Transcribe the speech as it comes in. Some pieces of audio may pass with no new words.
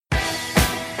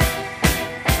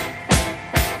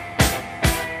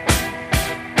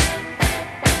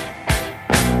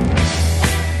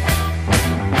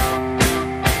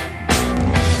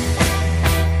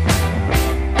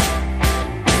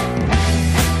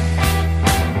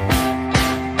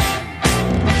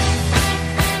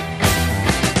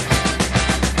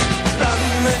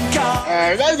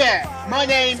My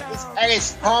name is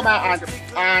Ellis Palmer,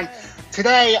 and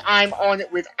today I'm on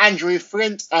with Andrew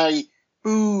Flint, a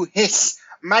Boo Hiss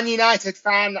Man United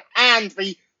fan and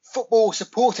the Football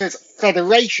Supporters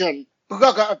Federation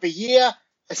Blogger of the Year,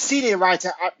 a senior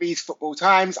writer at These Football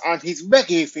Times, and he's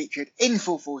regularly featured in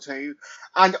 442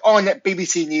 and on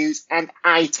BBC News and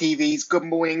ITV's Good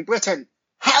Morning Britain.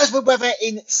 How's the weather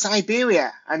in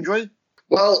Siberia, Andrew?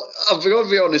 Well, I've got to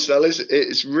be honest, Ellis,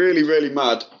 it's really, really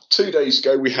mad. 2 days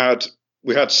ago we had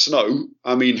snow,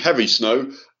 heavy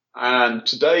snow, and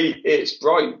today it's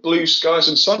bright blue skies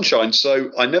and sunshine, so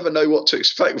I never know what to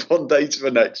expect one day to the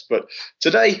next, but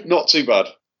today, not too bad.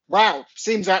 Wow,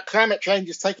 seems like climate change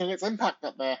is taking its impact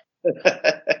up there.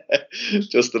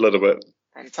 Just a little bit.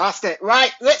 Fantastic.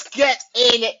 Right, let's get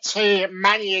into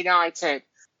Man United.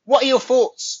 What are your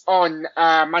thoughts on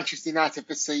Manchester United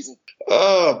this season?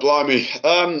 Oh, blimey.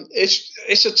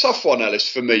 It's a tough one, Ellis,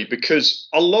 for me, because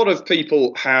a lot of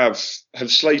people have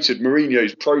slated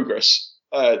Mourinho's progress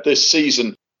this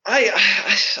season.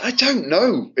 I don't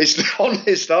know. It's the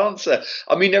honest answer.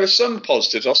 There are some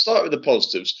positives. I'll start with the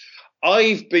positives.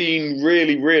 I've been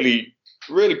really, really,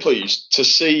 really pleased to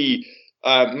see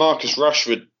Marcus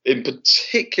Rashford, in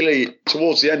particularly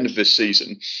towards the end of this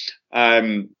season.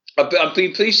 I've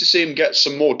been pleased to see him get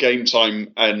some more game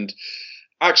time, and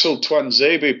Axel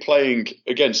Tuanzebe playing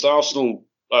against Arsenal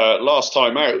last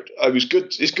time out.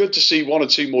 It's good to see one or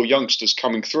two more youngsters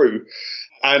coming through.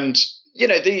 And,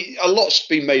 a lot's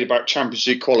been made about Champions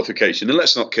League qualification. And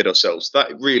let's not kid ourselves.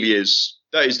 That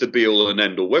is the be-all and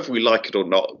end-all, whether we like it or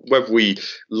not, whether we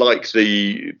like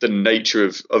the nature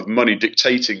of money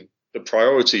dictating the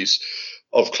priorities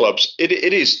of clubs. It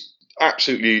is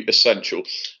absolutely essential.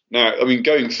 Now,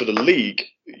 going for the league,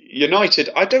 United,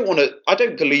 I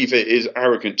don't believe it is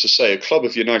arrogant to say a club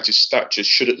of United's stature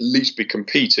should at least be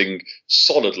competing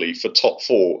solidly for top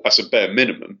four as a bare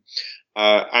minimum.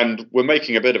 And we're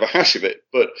making a bit of a hash of it.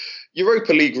 But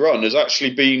Europa League run has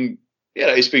actually been,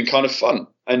 it's been kind of fun.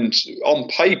 And on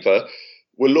paper,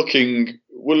 we're looking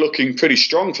pretty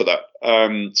strong for that.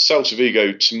 Celta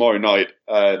Vigo tomorrow night,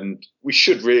 and we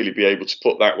should really be able to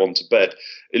put that one to bed.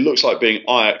 It looks like being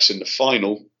Ajax in the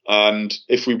final. And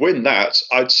if we win that,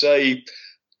 I'd say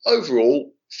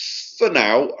overall, for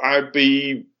now,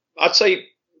 I'd say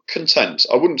content.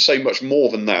 I wouldn't say much more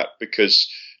than that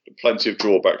because there are plenty of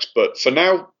drawbacks. But for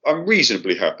now, I'm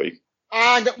reasonably happy.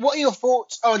 And what are your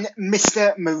thoughts on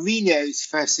Mr. Mourinho's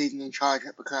first season in charge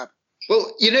at the club?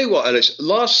 Well, you know what, Ellis?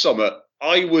 Last summer,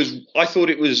 I thought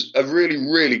it was a really,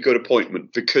 really good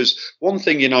appointment because one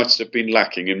thing United have been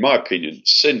lacking, in my opinion,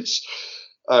 since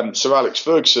Sir Alex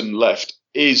Ferguson left,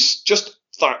 is just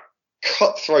that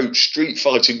cutthroat, street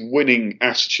fighting, winning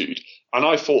attitude. And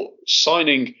I thought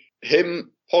signing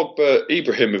him, Pogba,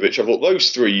 Ibrahimovic, I thought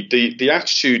those three, the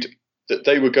attitude that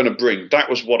they were going to bring, that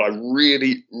was what I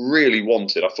really, really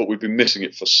wanted. I thought we'd been missing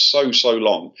it for so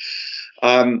long.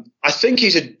 I think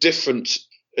he's a different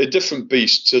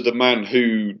beast to the man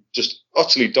who just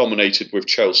utterly dominated with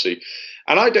Chelsea.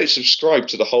 And I don't subscribe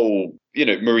to the whole,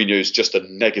 Mourinho is just a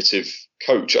negative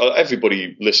coach.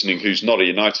 Everybody listening who's not a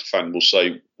United fan will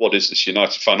say, what is this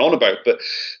United fan on about? But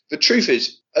the truth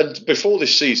is, and before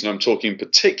this season, I'm talking in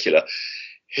particular,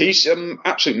 he's an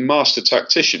absolute master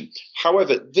tactician.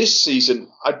 However, this season,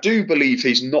 I do believe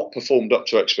he's not performed up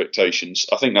to expectations.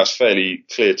 I think that's fairly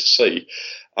clear to see.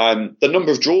 The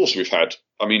number of draws we've had,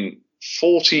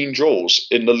 14 draws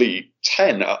in the league,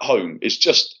 10 at home, is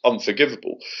just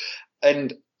unforgivable.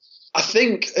 And I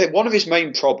think one of his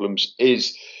main problems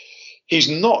is he's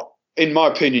not, in my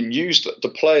opinion, used the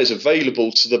players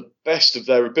available to the best of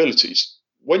their abilities.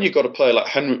 When you've got a player like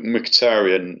Henrik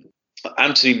Mkhitaryan,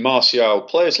 Anthony Martial,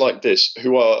 players like this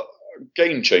who are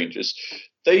game changers,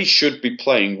 they should be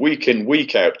playing week in,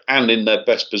 week out and in their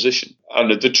best position.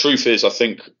 And the truth is, I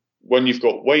think when you've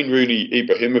got Wayne Rooney,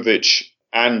 Ibrahimovic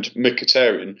and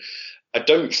Mkhitaryan, I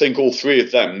don't think all three of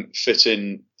them fit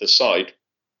in the side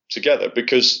together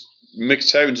because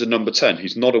Mkhitaryan's a number 10.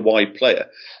 He's not a wide player.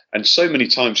 And so many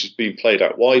times he's been played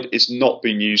out wide, it's not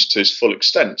been used to his full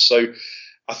extent. So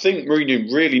I think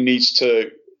Mourinho really needs to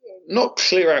not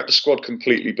clear out the squad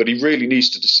completely, but he really needs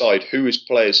to decide who his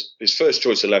first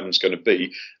choice 11 is going to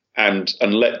be and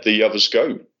let the others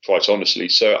go, quite honestly.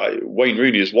 So Wayne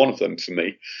Rooney is one of them for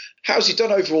me. How's he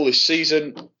done overall this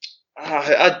season?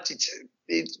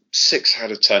 6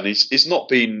 out of 10. He's not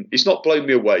blown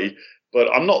me away, but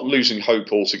I'm not losing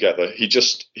hope altogether. He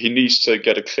needs to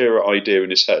get a clearer idea in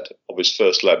his head of his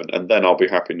first 11, and then I'll be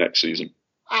happy next season.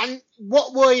 And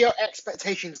what were your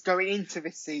expectations going into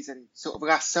this season, sort of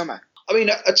last summer?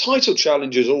 A title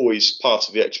challenge is always part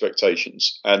of the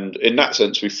expectations, and in that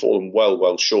sense, we've fallen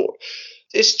well short.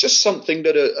 it's just something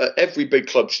that every big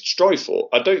club should strive for.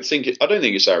 I don't think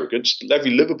it's arrogance.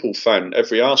 Every Liverpool fan,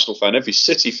 every Arsenal fan, every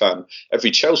City fan,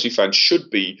 every Chelsea fan should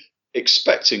be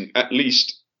expecting at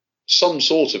least some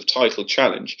sort of title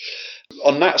challenge.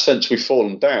 On that sense, we've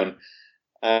fallen down.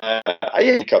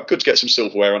 Cup, good to get some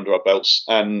silverware under our belts,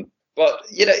 but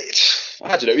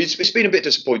I don't know. It's been a bit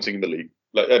disappointing in the league.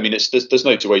 There's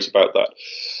no two ways about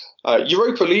that.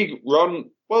 Europa League run,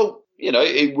 well,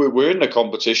 we're in the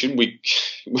competition.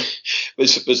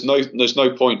 There's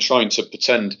no point trying to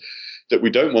pretend that we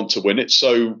don't want to win it.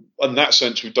 So in that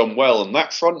sense, we've done well on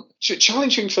that front.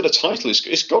 Challenging for the title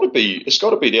it's got to be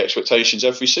the expectations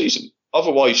every season.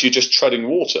 Otherwise, you're just treading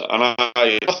water. And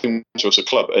I nothing to us a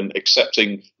club and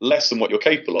accepting less than what you're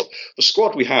capable of. The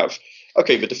squad we have,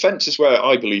 okay, the defence is where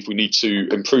I believe we need to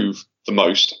improve the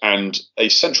most, and a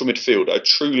central midfielder, a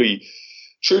truly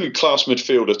class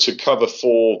midfielder to cover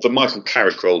for the Michael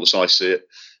Carrick role, as I see it.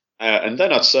 And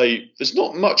then I'd say there's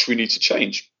not much we need to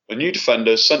change. A new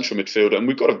defender, central midfielder, and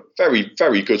we've got a very,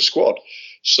 very good squad.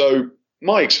 So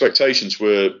my expectations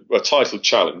were a title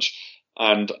challenge,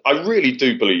 and I really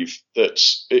do believe that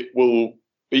it will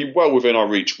be well within our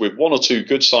reach with one or two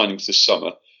good signings this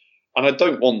summer. And I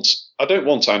don't want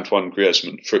Antoine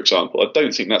Griezmann, for example. I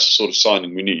don't think that's the sort of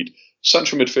signing we need.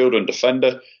 Central midfielder and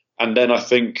defender, and then I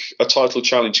think a title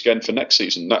challenge again for next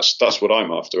season. That's what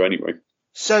I'm after anyway.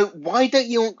 So why don't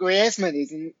you want Griezmann?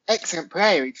 He's an excellent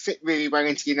player. He'd fit really well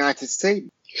into United's team.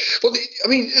 Well,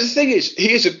 the thing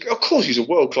is, of course he's a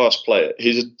world-class player.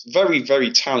 He's a very,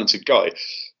 very talented guy.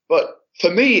 But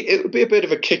for me, it would be a bit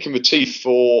of a kick in the teeth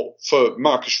for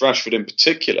Marcus Rashford in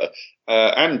particular,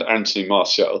 and Anthony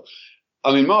Martial.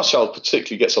 I mean, Martial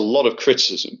particularly gets a lot of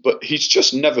criticism, but he's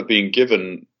just never been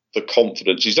given the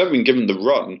confidence. He's never been given the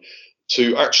run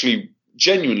to actually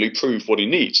genuinely prove what he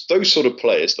needs. Those sort of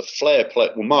players, the flair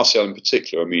player, well, Martial in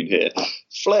particular, I mean here,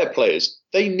 flair players,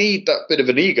 they need that bit of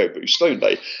an ego boost, don't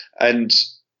they? And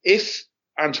if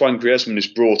Antoine Griezmann is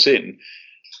brought in,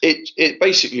 it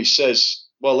basically says,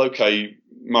 well, okay,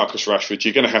 Marcus Rashford,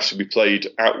 you're going to have to be played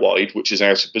out wide, which is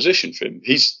out of position for him.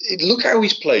 Look how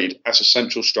he's played as a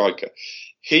central striker.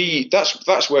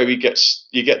 That's where you get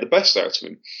the best out of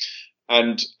him.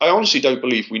 And I honestly don't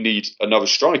believe we need another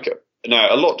striker.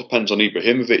 Now, a lot depends on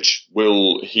Ibrahimovic.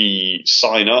 Will he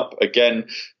sign up again?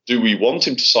 Do we want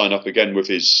him to sign up again with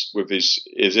his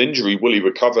injury? Will he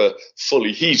recover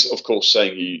fully? He's, of course,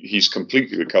 saying he's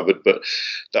completely recovered, but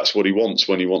that's what he wants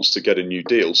when he wants to get a new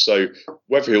deal. So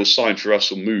whether he'll sign for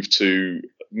us or move to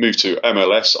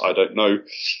MLS, I don't know.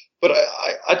 But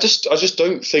I just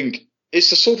don't think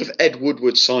it's the sort of Ed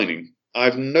Woodward signing. I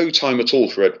have no time at all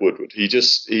for Ed Woodward.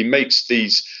 He makes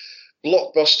these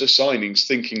blockbuster signings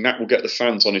thinking that will get the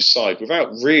fans on his side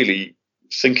without really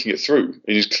thinking it through.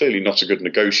 And he's clearly not a good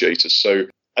negotiator. So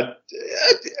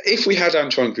if we had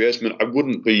Antoine Griezmann, I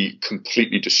wouldn't be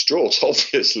completely distraught,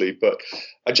 obviously, but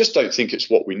I just don't think it's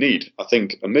what we need. I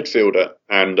think a midfielder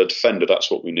and a defender, that's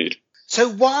what we need. So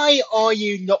why are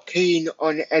you not keen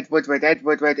on Ed Woodward? Ed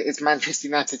Woodward is Manchester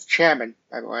United's chairman,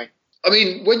 by the way. I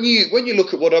mean, when you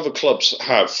look at what other clubs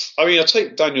have, I mean, I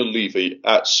take Daniel Levy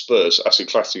at Spurs as a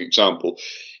classic example.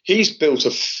 He's built a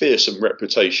fearsome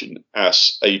reputation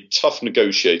as a tough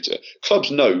negotiator. Clubs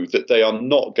know that they are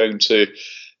not going to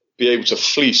be able to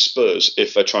fleece Spurs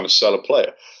if they're trying to sell a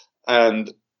player.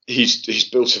 And he's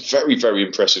built a very, very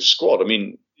impressive squad. I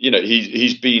mean,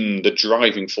 he's been the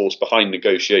driving force behind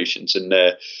negotiations in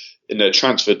their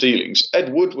transfer dealings.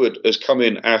 Ed Woodward has come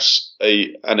in as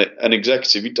an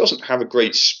executive. He doesn't have a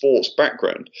great sports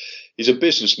background. He's a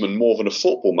businessman more than a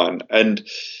football man. And,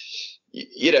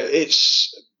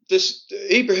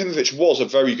 Ibrahimovic was a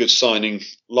very good signing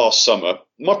last summer.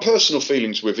 My personal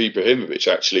feelings with Ibrahimovic,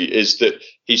 actually, is that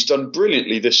he's done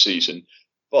brilliantly this season.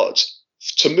 But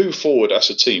to move forward as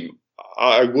a team,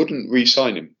 I wouldn't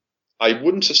re-sign him. I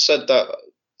wouldn't have said that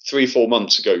 3-4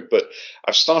 months ago, but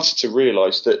I've started to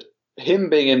realise that him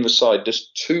being in the side,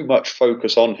 there's too much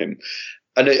focus on him.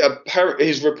 And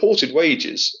his reported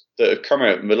wages that have come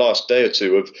out in the last day or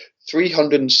two of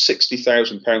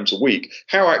 £360,000 a week.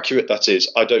 How accurate that is,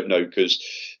 I don't know, because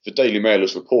the Daily Mail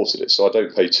has reported it, so I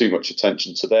don't pay too much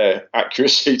attention to their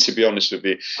accuracy, to be honest with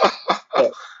you.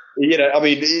 But, I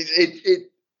mean,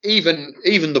 even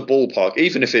the ballpark,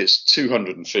 even if it's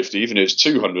 250, even if it's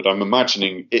 200, I'm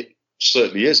imagining it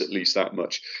certainly is at least that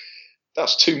much.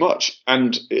 That's too much.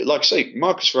 And like I say,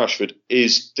 Marcus Rashford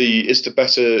is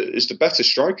the better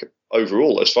striker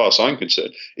overall, as far as I'm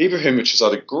concerned. Ibrahimovic has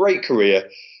had a great career,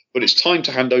 but it's time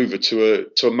to hand over to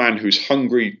a man who's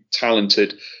hungry,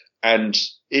 talented, and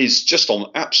is just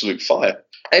on absolute fire.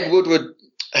 Ed Woodward,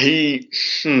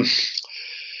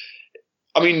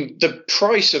 I mean, the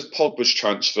price of Pogba's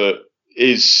transfer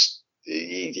is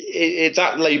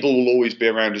that label will always be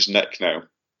around his neck now.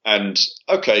 And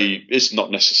okay, it's not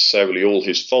necessarily all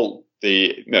his fault.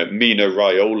 Mino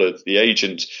Raiola, the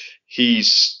agent,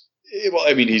 he's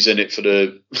in it for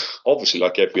obviously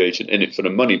like every agent, in it for the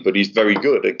money, but he's very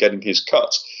good at getting his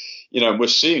cut. And we're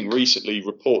seeing recently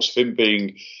reports of him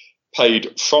being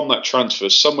paid from that transfer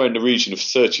somewhere in the region of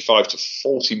 35 to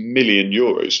 40 million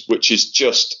euros, which is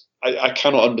just, I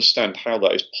cannot understand how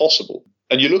that is possible.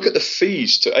 And you look at the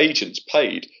fees to agents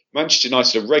paid, Manchester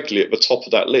United are regularly at the top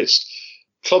of that list.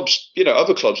 Clubs,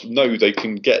 other clubs know they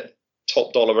can get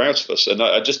top dollar out of us, and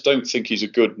I just don't think he's a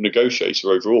good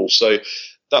negotiator overall. So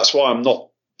that's why I'm not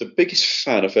the biggest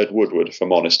fan of Ed Woodward, if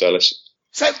I'm honest, Ellis.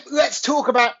 So let's talk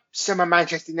about some of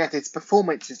Manchester United's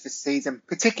performances this season,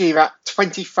 particularly that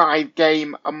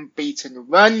 25-game unbeaten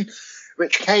run,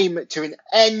 which came to an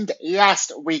end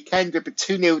last weekend with a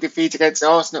 2-0 defeat against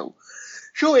Arsenal.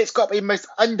 Sure, it's got to be the most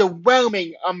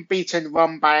underwhelming unbeaten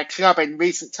run by a club in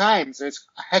recent times. There's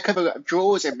a heck of a lot of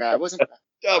draws in there, wasn't there?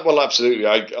 Yeah, well, absolutely.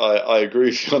 I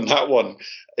agree with you on that one.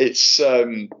 It's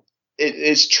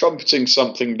trumpeting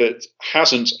something that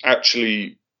hasn't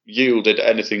actually yielded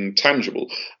anything tangible.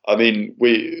 I mean,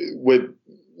 we're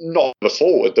not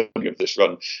before at the beginning of this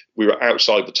run. We were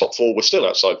outside the top four. We're still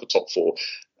outside the top four.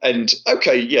 And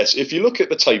okay, yes, if you look at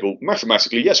the table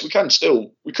mathematically, yes, we could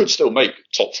still make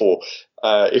top four.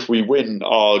 If we win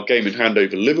our game in hand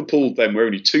over Liverpool, then we're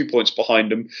only 2 points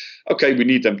behind them. Okay, we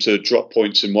need them to drop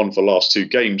points in one of the last two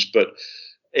games, but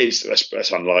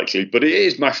that's unlikely. But it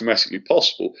is mathematically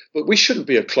possible. But we shouldn't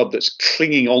be a club that's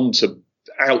clinging on to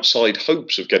outside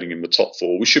hopes of getting in the top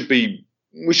four. We should be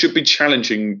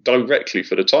challenging directly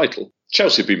for the title.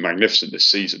 Chelsea have been magnificent this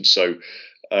season, so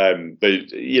even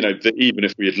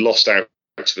if we had lost out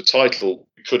to the title,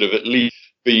 we could have at least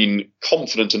been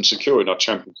confident and secure in our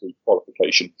Champions League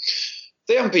qualification.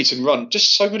 The unbeaten run,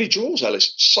 just so many draws,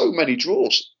 Ellis, so many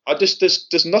draws.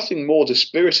 There's nothing more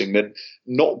dispiriting than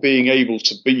not being able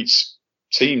to beat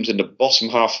teams in the bottom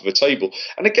half of the table.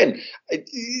 And again,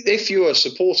 if you're a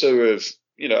supporter of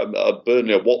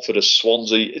Burnley, or Watford, or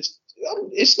Swansea,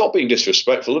 it's not being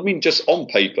disrespectful. I mean, just on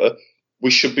paper, we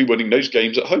should be winning those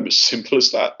games at home. As simple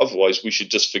as that. Otherwise, we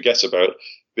should just forget about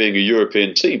being a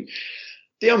European team.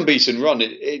 The unbeaten run,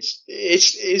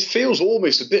 it feels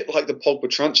almost a bit like the Pogba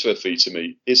transfer fee to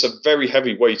me. It's a very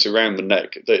heavy weight around the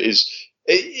neck that is,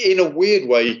 in a weird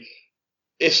way,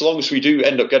 as long as we do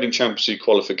end up getting Champions League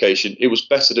qualification, it was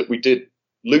better that we did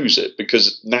lose it,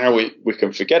 because now we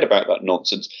can forget about that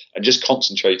nonsense and just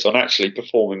concentrate on actually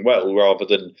performing well rather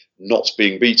than not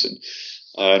being beaten.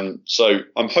 So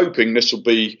I'm hoping this will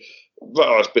be,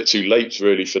 it's a bit too late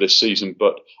really for this season,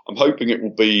 but I'm hoping it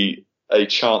will be a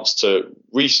chance to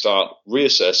restart,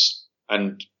 reassess,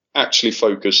 and actually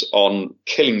focus on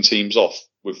killing teams off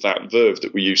with that verve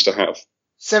that we used to have.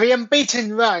 So the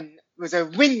unbeaten run was a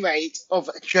win rate of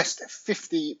just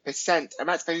 50%, and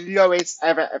that's the lowest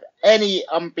ever of any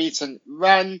unbeaten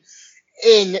run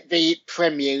in the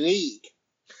Premier League.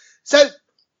 So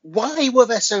why were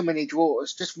there so many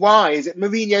draws? Just why? Is it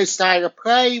Mourinho's style of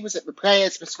play? Was it the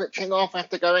players for switching off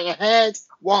after going ahead?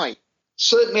 Why?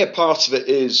 Certainly a part of it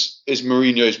is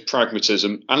Mourinho's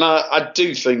pragmatism, and I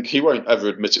do think he won't ever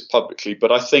admit it publicly,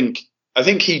 but I think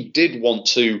he did want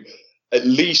to, at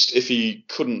least if he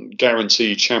couldn't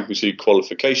guarantee Champions League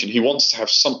qualification, he wants to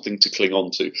have something to cling on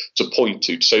to point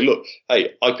to say, look,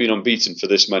 hey, I've been unbeaten for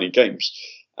this many games.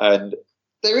 And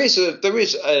there is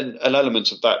an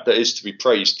element of that is to be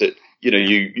praised, that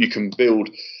you can build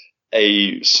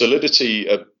a solidity,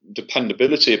 a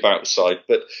dependability about the side,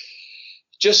 but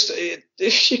just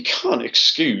you can't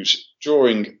excuse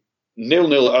drawing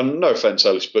 0-0, and no offence,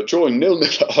 Ellis, but drawing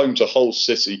 0-0 at home to Hull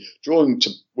City, drawing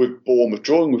with Bournemouth,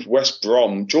 drawing with West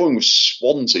Brom, drawing with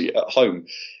Swansea at home,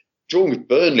 drawing with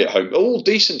Burnley at home, all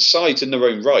decent sides in their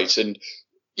own right. And,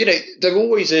 there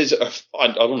always is, I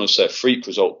don't want to say a freak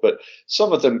result, but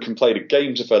some of them can play the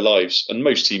games of their lives, and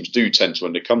most teams do tend to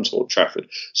when they come to Old Trafford.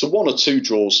 So 1 or 2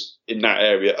 draws in that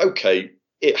area, okay,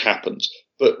 it happens.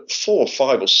 But 4 or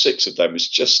 5 or 6 of them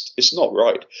it's not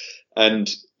right. And,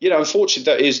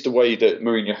 unfortunately, that is the way that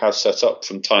Mourinho has set up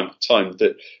from time to time,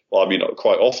 that, well, I mean, not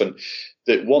quite often,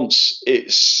 that once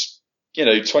it's,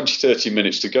 20, 30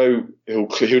 minutes to go,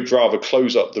 he'd rather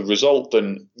close up the result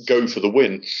than go for the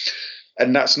win.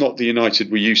 And that's not the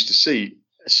United we used to see.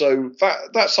 So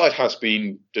that side has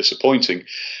been disappointing.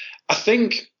 I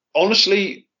think,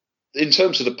 honestly, in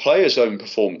terms of the players' own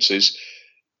performances,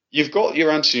 you've got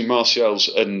your Anthony Martials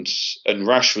and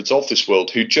Rashfords of this world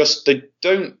who they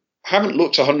don't haven't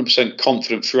looked 100%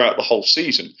 confident throughout the whole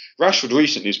season. Rashford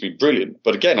recently has been brilliant,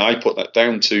 but again, I put that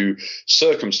down to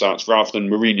circumstance rather than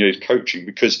Mourinho's coaching,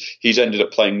 because he's ended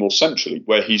up playing more centrally,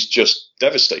 where he's just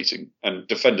devastating and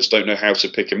defenders don't know how to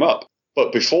pick him up.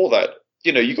 But before that,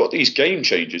 you've got these game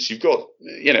changers. You've got,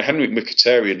 Henrik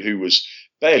Mkhitaryan, who was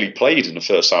barely played in the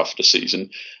first half of the season,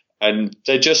 and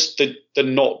they're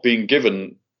not being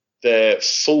given their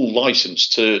full license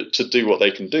to do what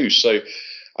they can do. So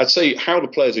I'd say how the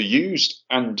players are used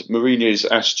and Mourinho's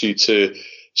attitude to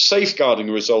safeguarding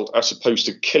a result as opposed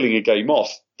to killing a game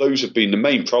off, those have been the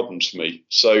main problems for me.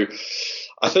 So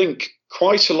I think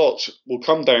quite a lot will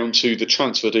come down to the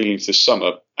transfer dealings this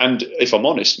summer, and if I'm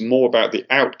honest, more about the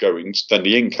outgoings than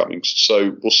the incomings.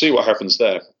 So we'll see what happens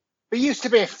there. There used to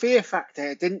be a fear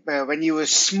factor, didn't there, when you were a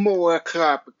smaller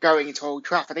club going to Old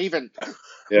Trafford? Even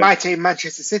my team,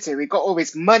 Manchester City, we've got all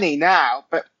this money now,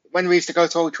 but when we used to go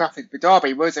to Old Trafford for Derby,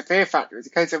 there was a fear factor. It was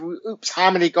a case of, oops,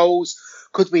 how many goals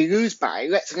could we lose by?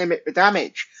 Let's limit the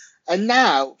damage. And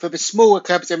now, for the smaller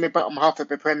clubs in the bottom half of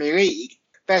the Premier League,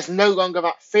 there's no longer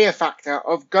that fear factor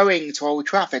of going to Old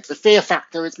Trafford. The fear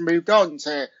factor has moved on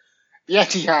to the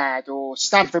Etihad or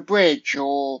Stamford Bridge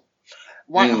or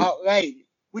White Hart Lane.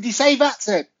 Would you say that's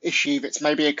an issue that's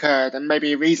maybe occurred and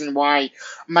maybe a reason why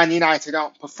Man United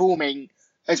aren't performing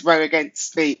as well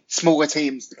against the smaller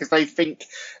teams, because they think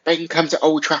they can come to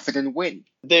Old Trafford and win?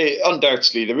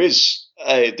 Undoubtedly, there is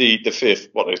the fear.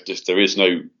 Well, if there is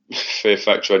no fear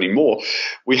factor anymore,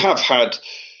 we have had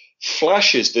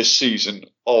flashes this season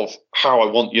of how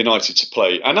I want United to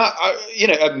play,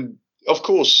 and of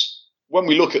course, when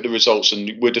we look at the results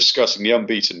and we're discussing the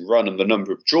unbeaten run and the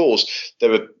number of draws,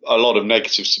 there are a lot of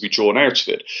negatives to be drawn out of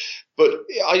it. But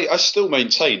I still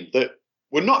maintain that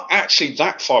we're not actually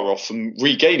that far off from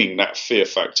regaining that fear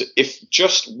factor. If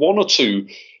just one or two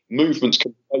movements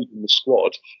can be made in the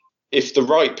squad, if the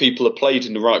right people are played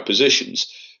in the right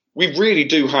positions, we really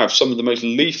do have some of the most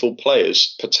lethal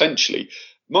players potentially.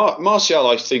 Martial,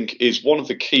 I think, is one of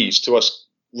the keys to us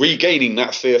regaining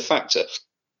that fear factor.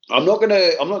 I'm not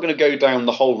gonna go down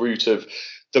the whole route of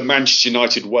the Manchester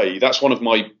United way. That's one of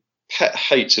my pet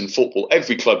hates in football.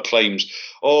 Every club claims,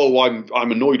 "Oh,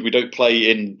 I'm annoyed we don't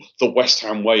play in the West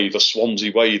Ham way, the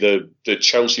Swansea way, the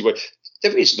Chelsea way."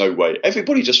 There is no way.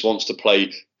 Everybody just wants to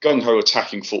play gung-ho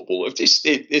attacking football.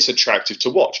 It's attractive to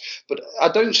watch. But I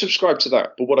don't subscribe to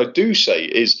that. But what I do say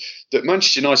is that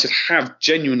Manchester United have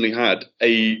genuinely had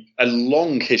a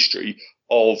long history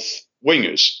of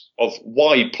wingers, of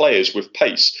wide players with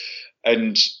pace.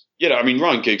 And,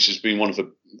 Ryan Giggs has been one of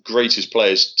the greatest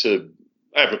players to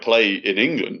ever play in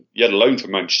England, yet alone for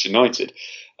Manchester United.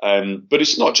 But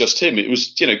it's not just him. It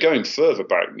was, going further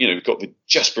back, we've got the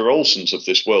Jesper Olsens of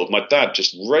this world. My dad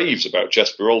just raves about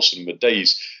Jesper Olsen, the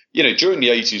days, during the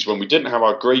 80s when we didn't have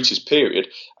our greatest period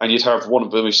and you'd have one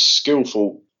of the most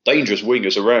skillful, dangerous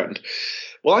wingers around.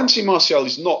 Well, Anthony Martial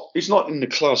is not in the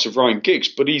class of Ryan Giggs,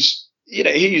 but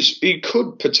he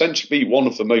could potentially be one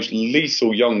of the most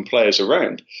lethal young players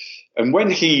around. And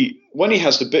when he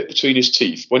has the bit between his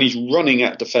teeth, when he's running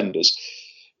at defenders,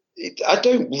 I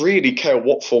don't really care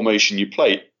what formation you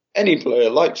play. Any player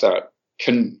like that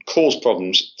can cause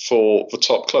problems for the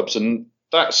top clubs, and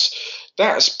that's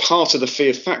part of the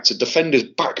fear factor. Defenders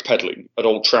backpedaling at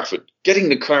Old Trafford, getting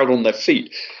the crowd on their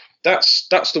feet. That's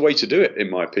the way to do it, in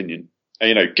my opinion.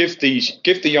 And, give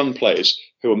the young players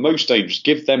who are most dangerous,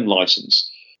 give them license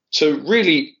to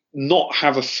really not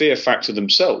have a fear factor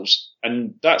themselves.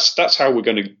 And that's how we're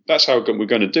going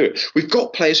to do it. We've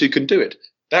got players who can do it.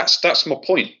 That's my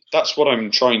point. That's what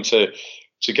I'm trying to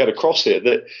get across here.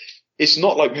 That it's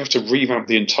not like we have to revamp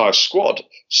the entire squad.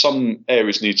 Some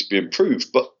areas need to be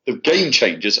improved, but the game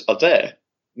changers are there.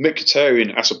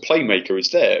 Mkhitaryan as a playmaker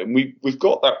is there, and we've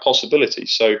got that possibility.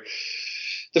 So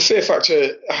the fear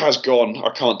factor has gone.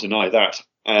 I can't deny that.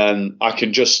 And I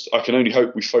can only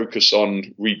hope we focus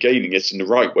on regaining it in the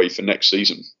right way for next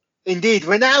season. Indeed.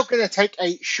 We're now going to take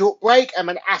a short break, and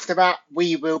then after that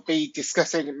we will be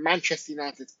discussing Manchester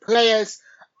United's players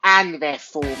and their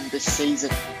form this season.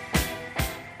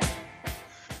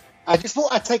 I just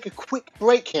thought I'd take a quick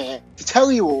break here to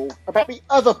tell you all about the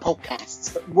other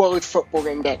podcasts that World Football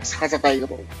Index has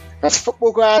available. That's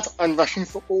Footballgrad on Russian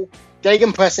football,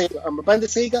 Gegenpressing on the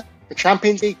Bundesliga, the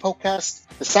Champions League podcast,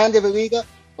 the Sound of La Liga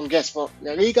on Guess What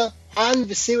La Liga, and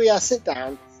the Serie A Sit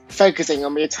Down, focusing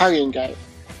on the Italian game.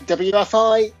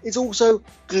 WFI is also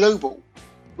global.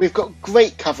 We've got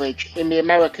great coverage in the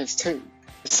Americas too.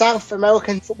 The South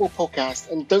American Football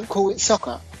Podcast and Don't Call It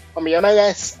Soccer on the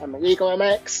MLS and the Liga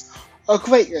MX are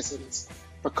great listens.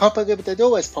 The Copa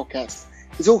Libertadores podcast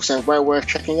is also well worth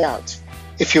checking out.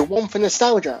 If you're one for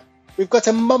nostalgia, we've got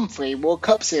a monthly World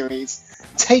Cup series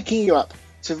taking you up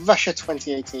to Russia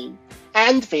 2018,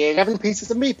 and the 11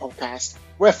 Pieces of Me podcast,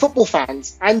 where football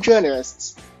fans and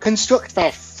journalists construct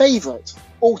their favourite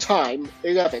all-time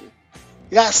 11.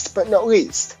 Last but not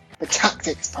least, the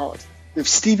Tactics Pod with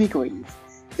Stevie Grieve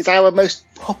is our most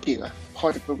popular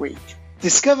pod of the week.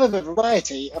 Discover the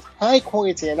variety of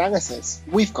high-quality analysis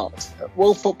we've got at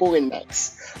World Football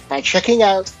Index by checking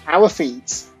out our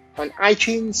feeds on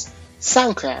iTunes,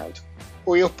 SoundCloud,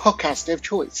 or your podcaster of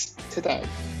choice today.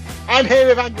 I'm here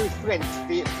with Andrew Flint,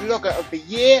 the Blogger of the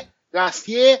Year last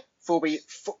year for the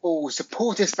Football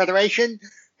Supporters Federation,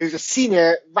 who's a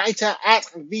senior writer at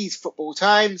These Football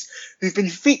Times, who's been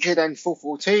featured on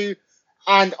 442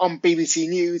 and on BBC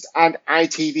News and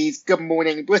ITV's Good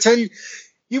Morning Britain.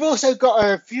 You've also got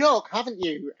a vlog, haven't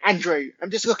you, Andrew?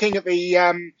 I'm just looking at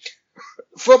the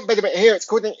front bit of it here. It's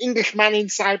called An Englishman in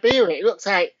Siberia. It looks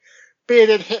like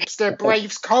bearded hipster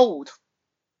braves cold.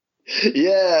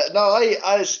 Yeah, no,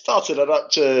 I started it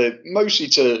up mostly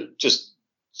to just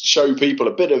show people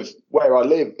a bit of where I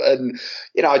live. And,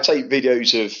 I take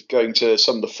videos of going to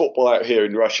some of the football out here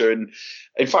in Russia. And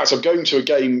in fact, I'm going to a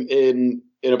game in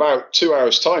about 2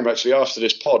 hours' time, actually, after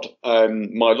this pod,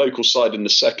 my local side in the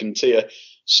second tier.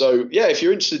 So, yeah, if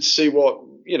you're interested to see what,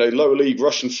 lower league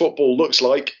Russian football looks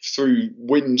like through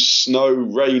wind, snow,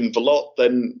 rain, the lot,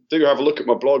 then do have a look at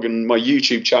my blog and my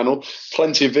YouTube channel.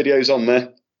 Plenty of videos on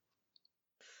there.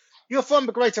 You're from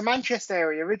the Greater Manchester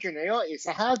area originally, aren't you?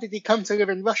 So how did you come to live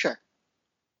in Russia?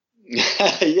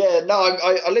 Yeah, no,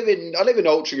 I live in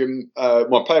Altrincham.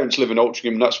 My parents live in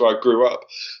Altrincham, and that's where I grew up.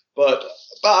 But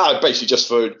basically just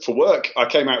for work. I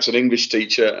came out as an English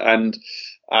teacher, and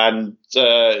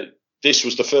this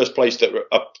was the first place that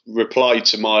replied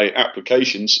to my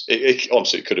applications.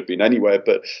 Obviously, it could have been anywhere,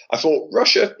 but I thought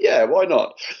Russia, yeah, why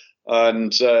not?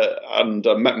 And I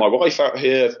met my wife out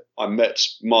here. I met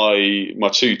my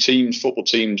two football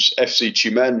teams, FC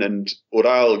Tyumen and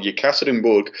Ural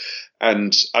Yekaterinburg,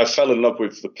 and I fell in love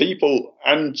with the people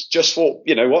and just thought,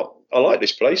 you know what, I like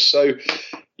this place. So,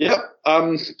 yeah,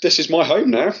 this is my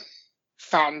home now.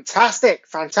 Fantastic.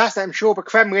 I'm sure the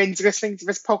Kremlin's listening to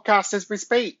this podcast as we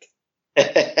speak.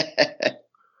 Right,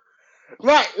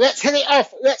 let's hit it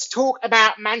off. Let's talk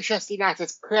about Manchester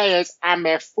United's players and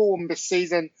their form this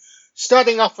season.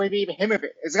 Starting off with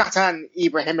Zlatan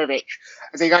Ibrahimovic,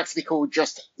 as he likes to be called,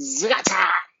 just Zlatan.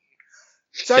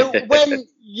 So when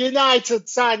United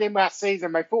signed him last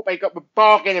season, they thought they got the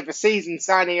bargain of the season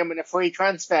signing him in a free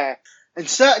transfer. And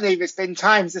certainly there's been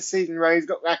times this season where he's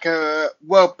got like a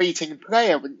world-beating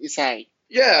player, wouldn't you say?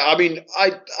 Yeah, I mean,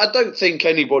 I don't think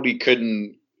anybody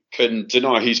can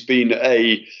deny he's been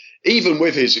even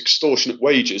with his extortionate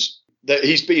wages, that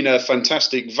he's been a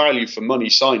fantastic value for money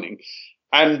signing.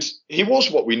 And he was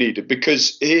what we needed,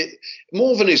 because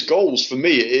more than his goals, for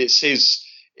me, it's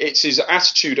his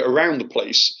attitude around the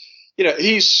place.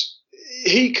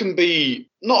 He can be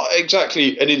not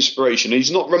exactly an inspiration.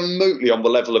 He's not remotely on the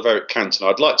level of Eric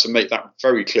Cantona. I'd like to make that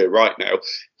very clear right now.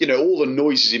 All the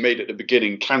noises he made at the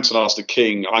beginning, Cantona's the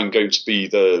king, I'm going to be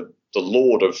the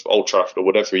Lord of Old Trafford, or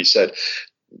whatever he said.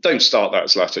 Don't start that,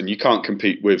 Zlatan. You can't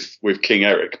compete with King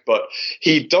Eric. But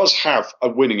he does have a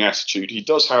winning attitude. He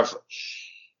does have...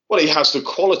 Well, he has the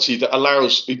quality that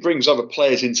he brings other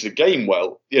players into the game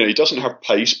well. He doesn't have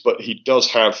pace, but he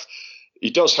does have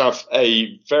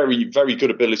a very, very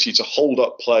good ability to hold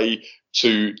up play,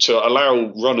 to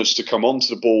allow runners to come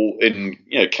onto the ball in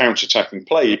counter-attacking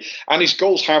play. And his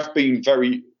goals have been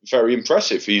very, very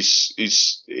impressive. He's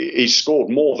scored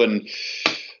more than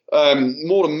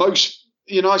most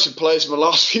United players in the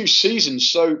last few seasons.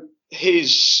 So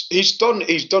he's done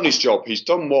his job. He's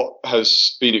done what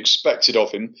has been expected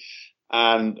of him.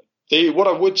 And what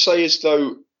I would say is,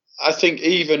 though, I think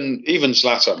even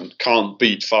Zlatan can't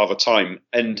beat Father Time,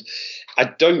 and I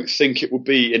don't think it would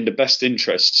be in the best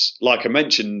interests. Like I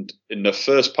mentioned in the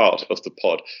first part of the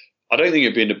pod, I don't think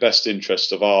it'd be in the best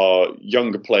interest of our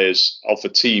younger players, of the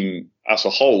team as a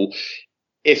whole,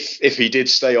 if he did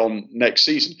stay on next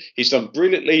season. He's done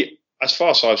brilliantly, as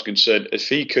far as I was concerned. If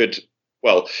he could.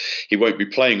 Well, he won't be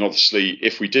playing, obviously,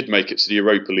 if we did make it to the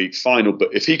Europa League final,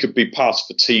 but if he could be part of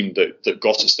the team that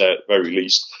got us there at the very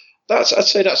least, I'd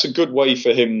say that's a good way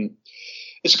for him.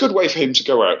 It's a good way for him to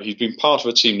go out. He's been part of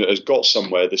a team that has got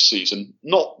somewhere this season,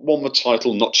 not won the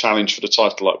title, not challenged for the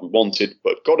title like we wanted,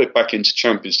 but got it back into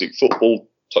Champions League football,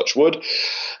 touch wood.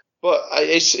 But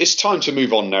it's time to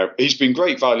move on now. He's been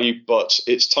great value, but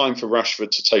it's time for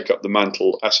Rashford to take up the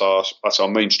mantle as our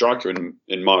main striker,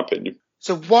 in my opinion.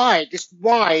 So why?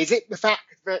 Is it the fact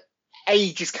that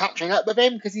age is catching up with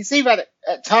him? Because you see that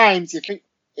at times you think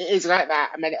it is like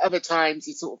that, and then at other times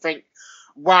you sort of think,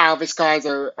 wow, this guy's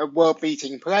a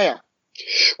world-beating player.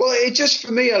 Well, it just,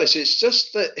 for me, Alice, it's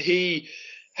just that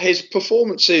his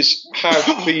performances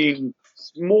have been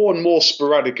more and more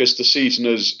sporadic as the season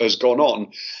has gone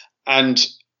on. And,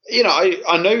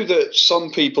 I know that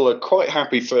some people are quite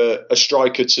happy for a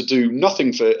striker to do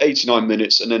nothing for 89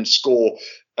 minutes and then score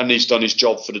and he's done his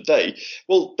job for the day.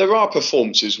 Well, there are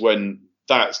performances when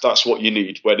that's what you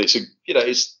need, when it's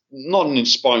it's not an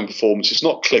inspiring performance, it's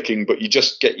not clicking, but you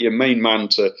just get your main man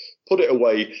to put it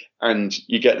away and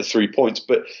you get the 3 points.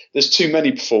 But there's too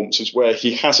many performances where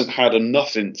he hasn't had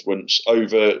enough influence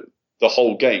over the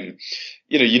whole game.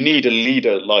 You need a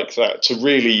leader like that to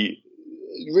really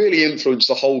influence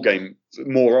the whole game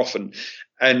more often.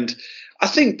 And I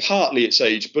think partly it's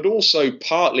age, but also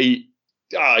partly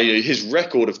his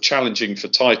record of challenging for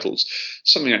titles.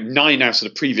 Something like 9 out of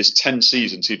the previous 10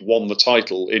 seasons he'd won the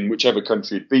title in whichever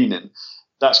country he'd been in.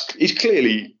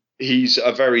 He's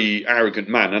a very arrogant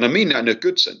man. And I mean that in a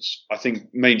good sense. I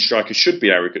think main strikers should be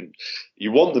arrogant.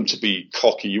 You want them to be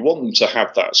cocky. You want them to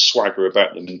have that swagger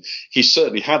about them. And he's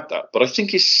certainly had that. But I think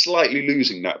he's slightly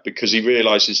losing that because he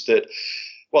realises that,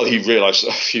 well, he realised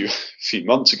a few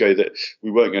months ago that we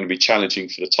weren't going to be challenging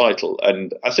for the title.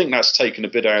 And I think that's taken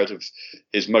a bit out of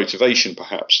his motivation,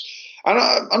 perhaps. And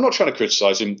I'm not trying to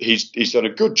criticise him. He's done a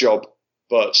good job.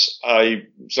 But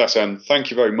Zlatan,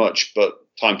 thank you very much. But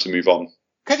time to move on.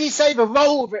 Could you say the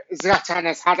role that Zlatan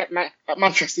has had at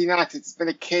Manchester United has been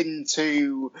akin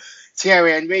to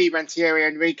Thierry Henry when Thierry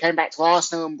Henry came back to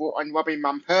Arsenal and brought on Robin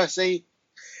Van Persie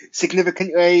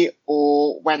significantly,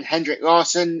 or when Henrik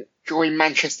Larsson joined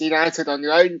Manchester United on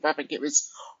loan, I think it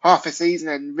was half a season,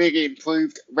 and really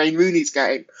improved Wayne Rooney's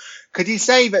game? Could you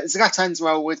say that Zlatan's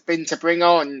role has been to bring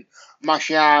on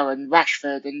Martial and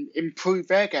Rashford and improve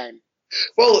their game?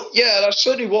 Well, yeah, that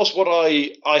certainly was what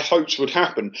I hoped would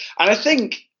happen. And I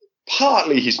think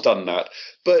partly he's done that.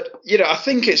 But, I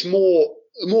think it's more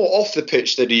off the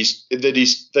pitch that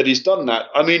he's done that.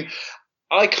 I mean,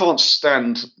 I can't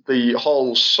stand the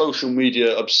whole social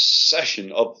media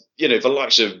obsession of, the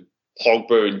likes of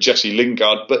Pogba and Jesse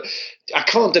Lingard. But I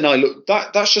can't deny, look,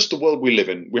 that's just the world we live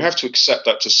in. We have to accept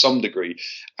that to some degree.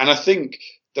 And I think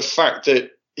the fact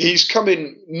that he's come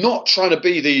in not trying to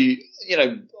be the,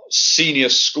 senior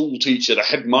school teacher, the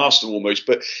headmaster almost,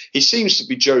 but he seems to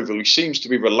be jovial. He seems to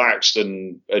be relaxed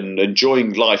and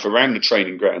enjoying life around the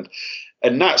training ground.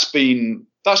 And that's been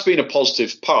a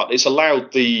positive part. It's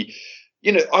allowed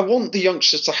I want the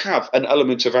youngsters to have an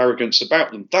element of arrogance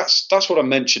about them. That's what I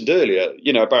mentioned earlier,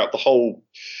 about the whole,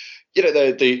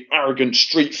 the arrogant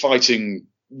street fighting.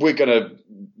 We're gonna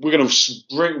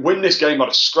win this game at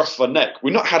a scruff of a neck.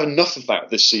 We've not had enough of that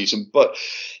this season, but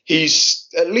he's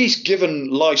at least given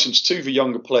license to the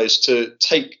younger players to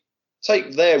take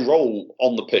their role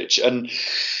on the pitch. And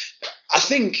I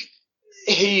think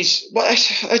just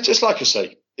like I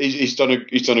say, he's done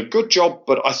a good job.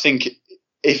 But I think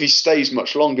if he stays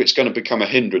much longer, it's going to become a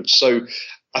hindrance. So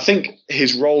I think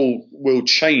his role will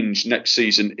change next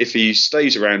season if he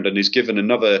stays around and is given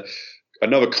another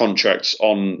contract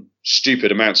on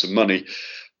stupid amounts of money.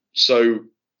 So,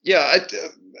 yeah,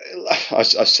 I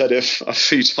said it a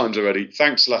few times already.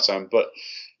 Thanks, Zlatan, but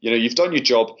you've done your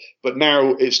job. But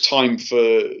now it's time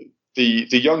for the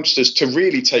youngsters to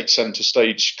really take centre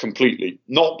stage completely,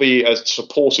 not be a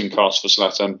supporting cast for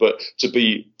Zlatan, but to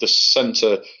be the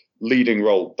centre leading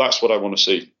role. That's what I want to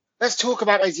see. Let's talk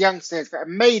about those youngsters that have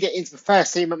made it into the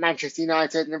first team at Manchester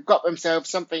United and have got themselves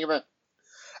something of a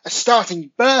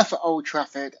starting berth at Old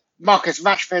Trafford. Marcus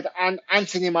Rashford and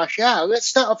Anthony Martial. Let's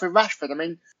start off with Rashford. I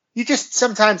mean, you just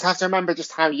sometimes have to remember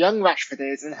just how young Rashford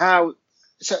is and how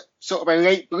sort of a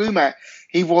late bloomer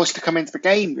he was to come into the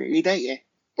game, really, don't you?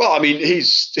 Well, I mean,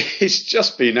 he's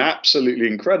just been absolutely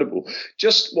incredible.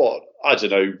 Just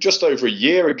over a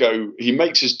year ago, he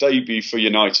makes his debut for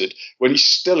United when he's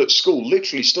still at school,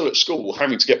 literally still at school,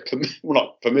 having to get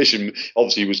not permission.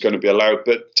 Obviously, he was going to be allowed,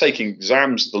 but taking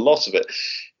exams, the lot of it.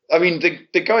 I mean,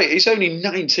 the guy, he's only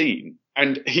 19,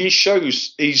 and he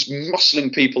shows he's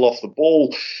muscling people off the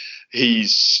ball.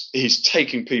 He's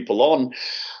taking people on.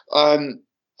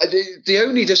 The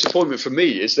only disappointment for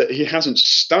me is that he hasn't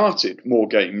started more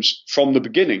games from the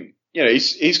beginning.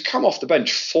 He's come off the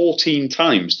bench 14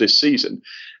 times this season.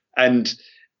 And,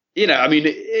 I mean,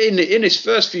 in his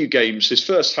first few games, his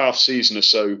first half season or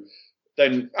so,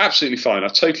 then absolutely fine. I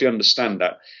totally understand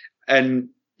that. And,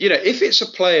 if it's a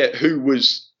player who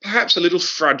was perhaps a little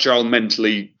fragile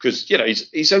mentally, because,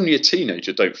 he's only a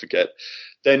teenager, don't forget,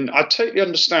 then I totally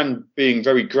understand being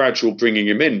very gradual bringing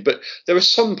him in. But there are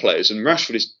some players, and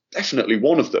Rashford is definitely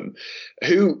one of them,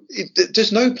 who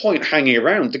there's no point hanging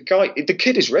around. The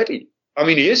kid is ready. I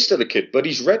mean, he is still a kid, but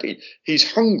he's ready.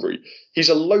 He's hungry. He's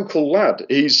a local lad.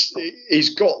 He's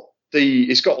got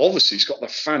the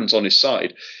fans on his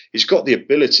side. He's got the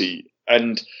ability,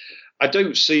 and I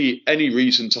don't see any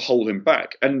reason to hold him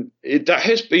back. And that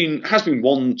has been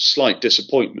one slight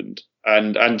disappointment,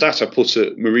 and that I put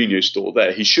at Mourinho's door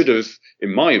there. He should have,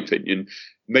 in my opinion,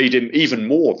 made him even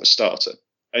more of a starter.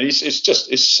 And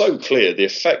it's so clear the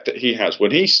effect that he has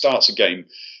when he starts a game,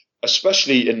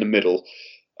 especially in the middle,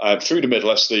 through the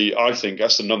middle. I think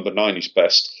that's the number 9 he's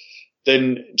best.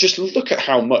 Then just look at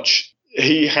how much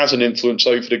he has an influence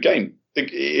over the game.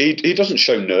 He doesn't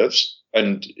show nerves,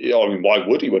 and I mean, why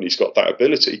would he when he's got that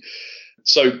ability?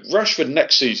 So Rashford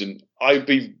next season, I'd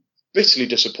be bitterly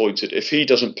disappointed if he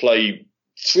doesn't play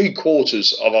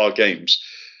 3/4 of our games.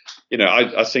 You know,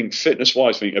 I think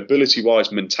fitness-wise,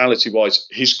 ability-wise, mentality-wise,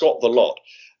 he's got the lot.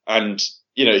 And,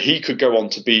 you know, he could go on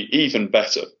to be even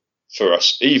better for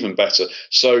us, even better.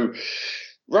 So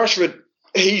Rashford,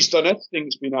 he's done everything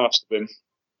that's been asked of him.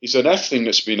 He's done everything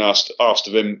that's been asked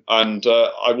of him. And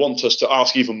I want us to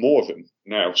ask even more of him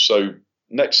now. So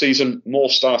next season, more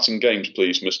starting games,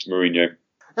 please, Mr. Mourinho.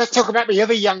 Let's talk about the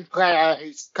other young player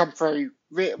who's come through.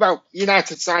 Well,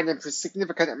 United signed him for a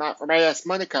significant amount from AS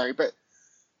Monaco, but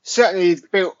certainly he's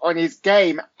built on his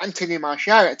game, Anthony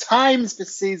Martial. At times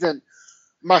this season,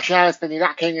 Martial has been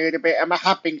lacking a little bit, and there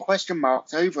have been question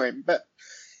marks over him, but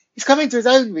he's come into his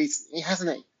own recently,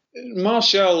 hasn't he?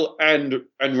 Martial and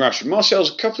Rashford.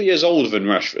 Martial's a couple of years older than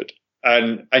Rashford,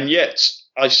 and yet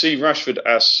I see Rashford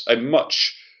as a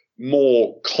much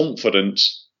more confident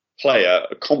player,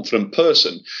 a confident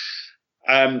person.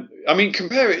 I mean,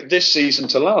 compare it this season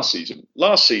to last season.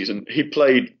 Last season, he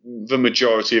played the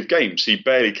majority of games. He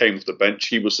barely came off the bench.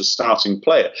 He was the starting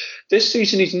player. This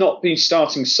season, he's not been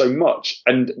starting so much.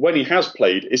 And when he has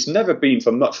played, it's never been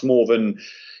for much more than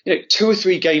 2 or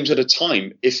 3 games at a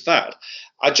time, if that.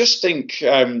 I just think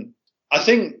I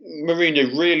think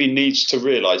Mourinho really needs to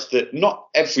realise that not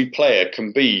every player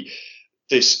can be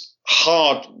this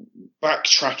hard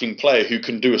backtracking player who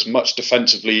can do as much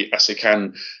defensively as they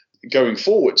can going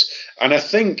forwards. And I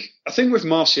think with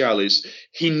Martial is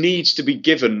he needs to be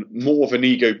given more of an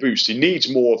ego boost. He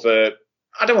needs more of a,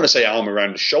 I don't want to say arm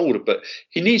around the shoulder, but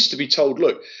he needs to be told,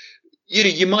 look,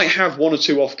 you might have 1 or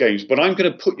 2 off games, but I'm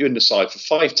going to put you in the side for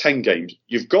 5-10 games.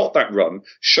 You've got that run.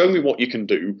 Show me what you can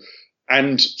do.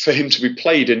 And for him to be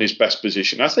played in his best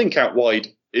position, I think out wide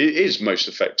is most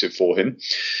effective for him.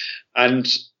 And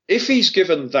if he's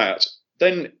given that,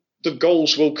 then the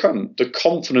goals will come. The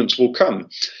confidence will come.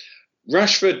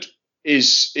 Rashford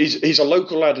he's a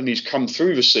local lad and he's come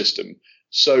through the system.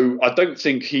 So I don't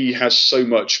think he has so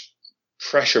much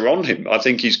pressure on him. I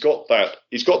think he's got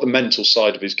the mental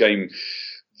side of his game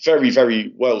very,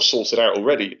 very well sorted out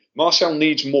already. Martial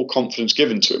needs more confidence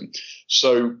given to him.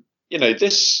 So,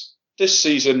 this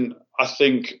season, I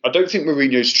don't think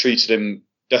Mourinho's treated him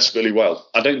desperately well.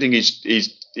 I don't think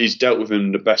he's dealt with him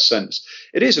in the best sense.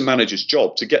 It is a manager's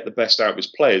job to get the best out of his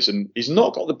players, and he's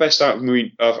not got the best out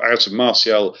of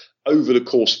Martial over the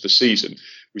course of the season.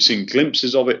 We've seen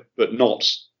glimpses of it, but not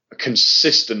a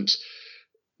consistent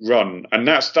run, and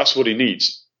that's what he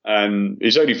needs. And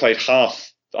he's only played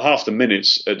half the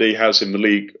minutes that he has in the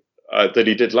league that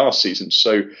he did last season.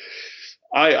 So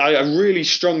I really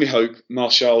strongly hope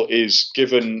Martial is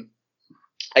given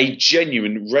a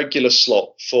genuine regular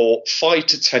slot for 5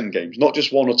 to 10 games, not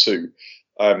just 1 or 2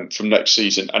 from next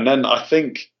season. And then I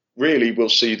think really we'll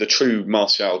see the true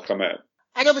Martial come out.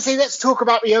 And obviously, let's talk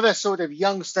about the other sort of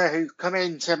youngster who's come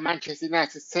into Manchester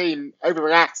United's team over the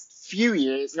last few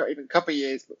years, not even a couple of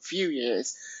years, but few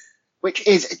years, which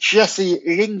is Jesse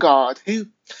Lingard, who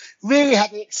really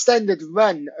had an extended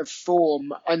run of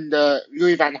form under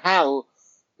Louis van Gaal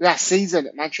last season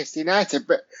at Manchester United,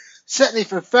 but certainly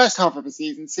for the first half of the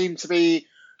season seemed to be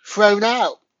thrown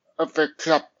out of the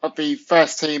club, of the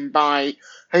first team by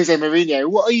Jose Mourinho.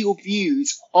 What are your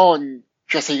views on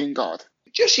Jesse Lingard?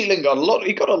 Jesse Lingard,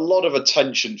 he got a lot of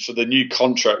attention for the new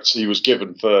contracts he was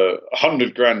given for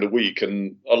 $100,000 a week,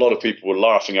 and a lot of people were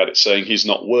laughing at it, saying he's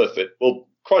not worth it. Well,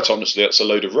 quite honestly, that's a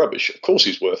load of rubbish. Of course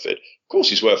he's worth it. Of course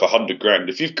he's worth $100,000.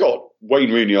 If you've got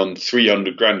Wayne Rooney on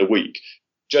 $300,000 a week,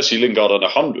 Jesse Lingard on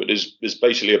 100 is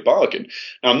basically a bargain.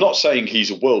 Now, I'm not saying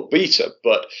he's a world beater,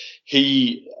 but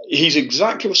he's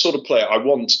exactly the sort of player I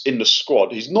want in the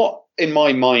squad. He's not, in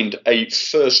my mind, a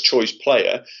first choice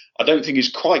player. I don't think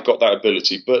he's quite got that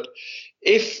ability. But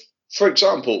if, for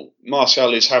example,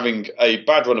 Martial is having a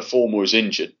bad run of form or is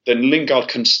injured, then Lingard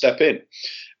can step in.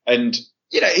 And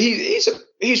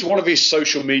he's one of his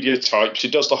social media types. He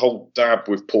does the whole dab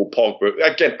with Paul Pogba.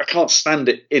 Again, I can't stand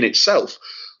it in itself.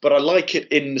 But I like it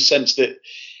in the sense that,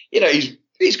 he's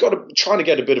he's got trying to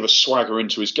get a bit of a swagger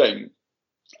into his game.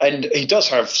 And he does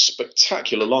have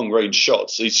spectacular long-range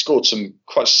shots. He's scored some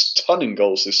quite stunning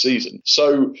goals this season.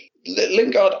 So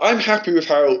Lingard, I'm happy with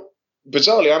how,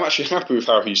 bizarrely, I'm actually happy with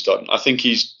how he's done. I think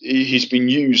he's been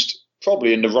used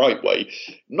probably in the right way.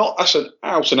 Not as an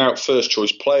out-and-out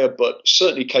first-choice player, but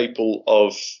certainly capable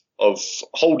of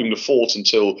holding the fort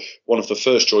until one of the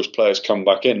first-choice players come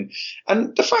back in.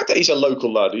 And the fact that he's a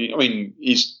local lad,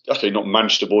 he's, okay, not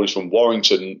Manchester boy, he's from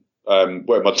Warrington,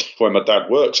 where my dad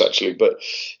works actually, but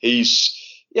he's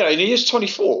and he is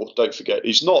 24. Don't forget,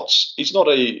 he's not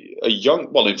a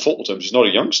young. Well, in football terms, he's not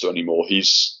a youngster anymore.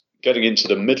 He's getting into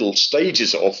the middle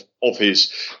stages of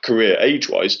his career age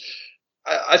wise.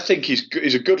 I think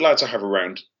he's a good lad to have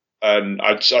around, and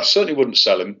I certainly wouldn't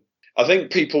sell him. I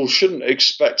think people shouldn't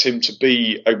expect him to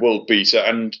be a world beater,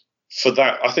 and for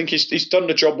that, I think he's done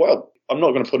the job well. I'm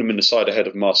not going to put him in the side ahead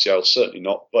of Martial, certainly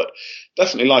not, but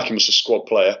definitely like him as a squad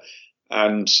player.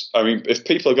 And I mean, if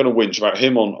people are going to whinge about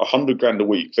him on $100,000 a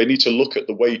week, they need to look at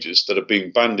the wages that are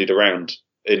being bandied around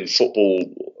in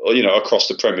football, across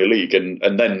the Premier League, and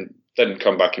then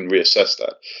come back and reassess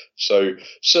that. So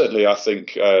certainly, I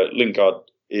think Lingard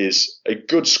is a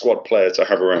good squad player to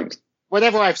have around.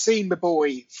 Whenever I've seen the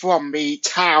boy from the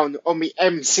town on the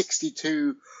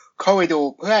M62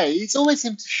 corridor play, he's always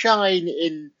seemed to shine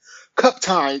in cup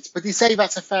ties, but you say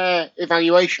that's a fair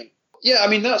evaluation? Yeah, I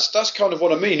mean, that's kind of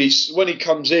what I mean. When he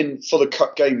comes in for the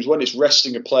cup games, when it's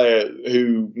resting a player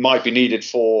who might be needed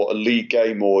for a league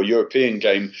game or a European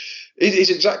game, he's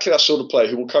exactly that sort of player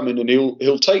who will come in and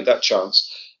he'll take that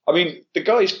chance. I mean, the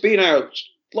guy's been out,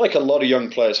 like a lot of young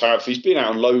players have, he's been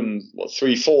out on loan,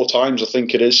 3-4 times, I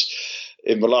think it is,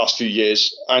 in the last few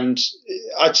years. And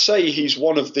I'd say he's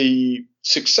one of the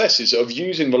successes of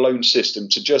using the loan system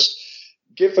to just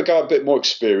give the guy a bit more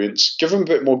experience, give him a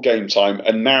bit more game time,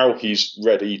 and now he's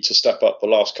ready to step up the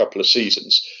last couple of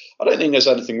seasons. I don't think there's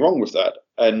anything wrong with that.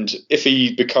 And if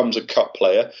he becomes a cup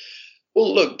player,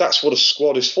 well, look, that's what a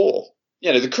squad is for.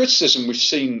 The criticism we've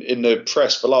seen in the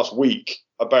press the last week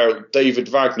about David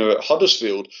Wagner at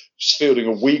Huddersfield fielding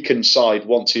a weakened side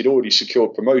once he'd already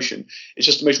secured promotion is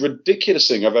just the most ridiculous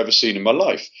thing I've ever seen in my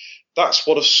life. That's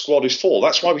what a squad is for.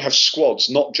 That's why we have squads,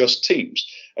 not just teams.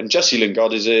 And Jesse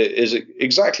Lingard is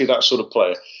exactly that sort of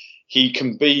player. He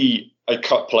can be a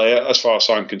cup player as far as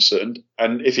I'm concerned.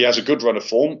 And if he has a good run of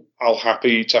form, I'll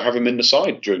happy to have him in the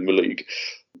side during the league.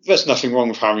 There's nothing wrong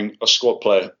with having a squad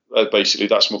player, basically.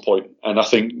 That's my point. And I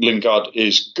think Lingard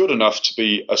is good enough to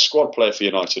be a squad player for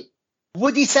United.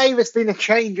 Would you say there's been a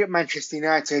change at Manchester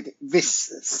United this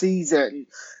season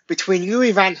between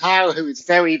Louis van Gaal, who is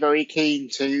very, very keen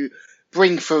to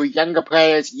bring through younger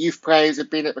players, youth players have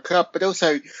been at the club, but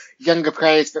also younger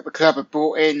players that the club have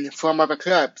brought in from other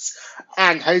clubs,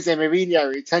 and Jose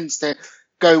Mourinho, who tends to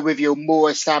go with your more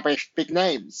established big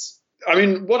names? I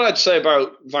mean, what I'd say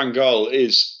about Van Gaal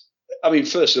is,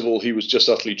 first of all, he was just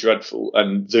utterly dreadful,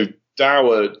 and the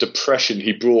dour depression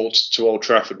he brought to Old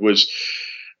Trafford was,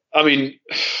 I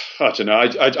don't know.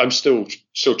 I'm still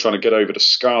trying to get over the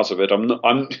scars of it.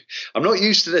 I'm not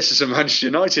used to this as a Manchester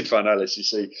United fan, Alice. You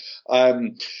see,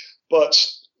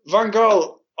 but Van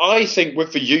Gaal, I think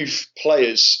with the youth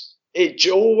players, it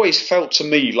always felt to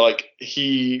me like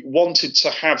he wanted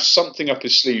to have something up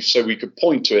his sleeve so we could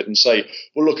point to it and say,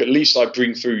 "Well, look, at least I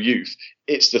bring through youth.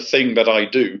 It's the thing that I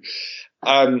do."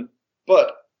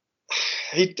 But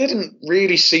he didn't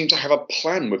really seem to have a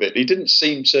plan with it. He didn't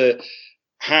seem to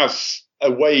have a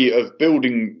way of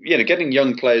building, getting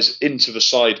young players into the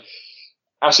side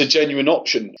as a genuine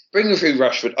option. Bringing through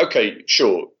Rashford, okay,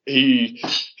 sure, he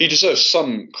deserves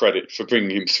some credit for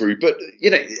bringing him through, but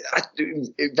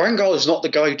Van Gaal is not the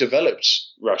guy who developed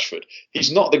Rashford.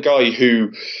 He's not the guy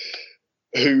who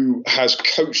has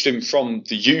coached him from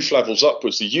the youth levels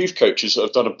upwards. The youth coaches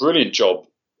have done a brilliant job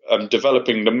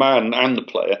developing the man and the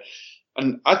player.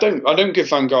 And I don't give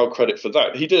Van Gaal credit for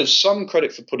that. He does some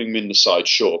credit for putting him in the side,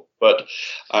 sure. But,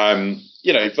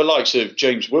 the likes of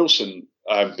James Wilson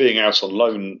being out on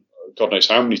loan, God knows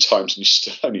how many times, and he's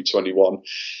still only 21,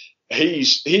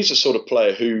 he's a sort of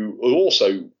player who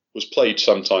also was played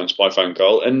sometimes by Van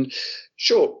Gaal. And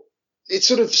sure, it's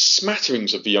sort of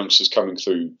smatterings of the youngsters coming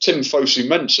through. Tim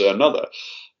Fosu-Mensah, another.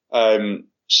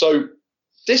 So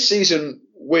this season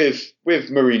with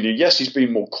Mourinho, yes, he's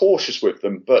been more cautious with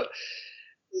them, but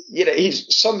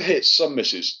he's some hits, some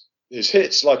misses. His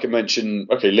hits, like I mentioned,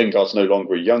 okay, Lingard's no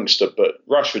longer a youngster, but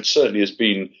Rashford certainly has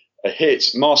been a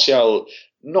hit. Martial,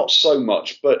 not so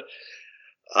much, but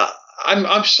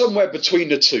I'm somewhere between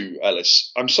the two,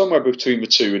 Ellis. I'm somewhere between the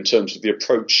two in terms of the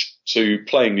approach to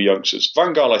playing the youngsters.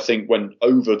 Van Gaal, I think, went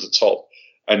over the top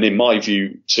and in my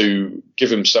view, to give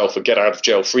himself a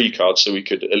get-out-of-jail-free card so he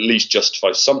could at least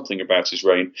justify something about his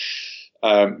reign.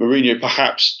 Mourinho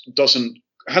perhaps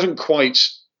hasn't quite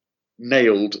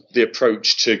nailed the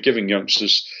approach to giving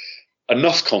youngsters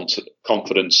enough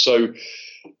confidence. So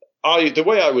the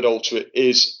way I would alter it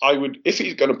is if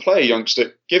he's going to play a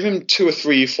youngster, give him 2 or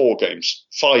 3 or 4 games,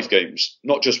 5 games,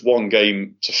 not just one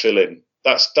game to fill in.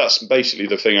 That's basically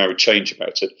the thing I would change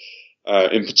about it.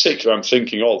 In particular, I'm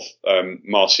thinking of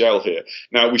Martial here.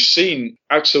 Now, we've seen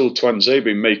Axel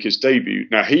Tuanzebe make his debut.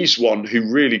 Now, he's one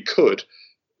who really could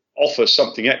offer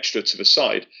something extra to the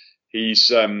side. He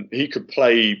could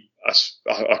play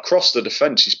across the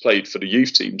defence. He's played for the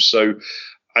youth team, so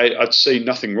I'd say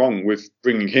nothing wrong with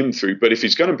bringing him through. But if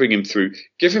he's going to bring him through,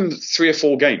 give him 3 or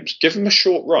 4 games. Give him a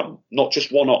short run, not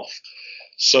just one off.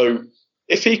 So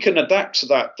if he can adapt to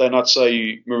that, then I'd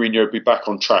say Mourinho will be back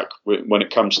on track when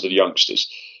it comes to the youngsters.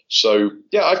 So,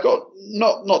 yeah, I've got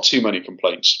not too many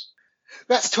complaints.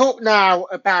 Let's talk now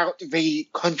about the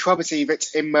controversy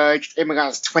that emerged in the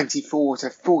last 24 to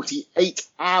 48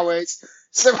 hours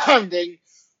surrounding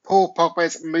Paul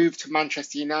Pogba's move to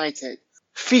Manchester United.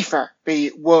 FIFA,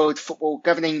 the World Football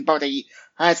governing body,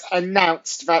 has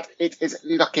announced that it is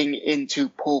looking into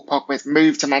Paul Pogba's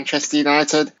move to Manchester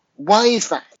United. Why is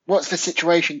that? What's the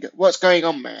situation? What's going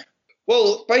on there?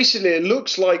 Well, basically, it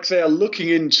looks like they are looking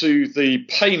into the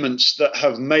payments that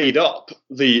have made up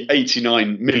the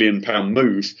 £89 million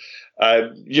move.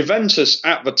 Juventus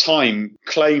at the time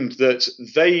claimed that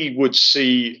they would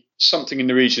see something in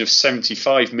the region of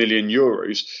 €75 million,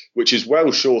 which is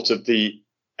well short of the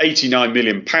 £89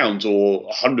 million or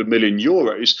 €100 million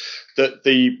that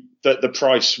the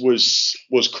price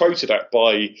was quoted at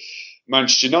by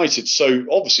Manchester United. So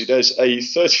obviously there's a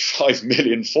 35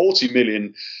 million, 40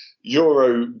 million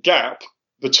euro gap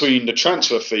between the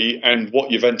transfer fee and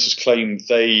what Juventus claim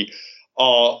they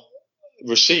are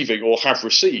receiving or have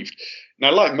received.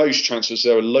 Now, like most transfers,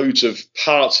 there are loads of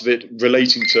parts of it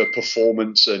relating to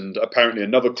performance, and apparently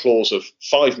another clause of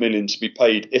 5 million to be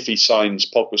paid if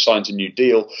Pogba signs a new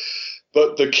deal.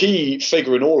 But the key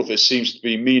figure in all of this seems to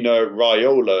be Mino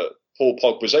Raiola, Paul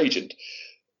Pogba's agent.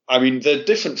 I mean, there are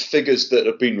different figures that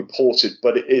have been reported,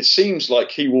 but it seems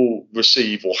like he will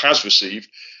receive or has received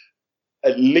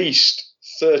at least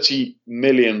 £30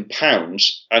 million,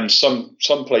 and some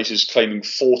places claiming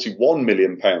 £41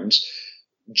 million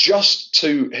just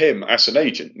to him as an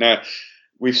agent. Now,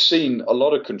 we've seen a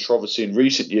lot of controversy in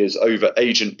recent years over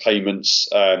agent payments.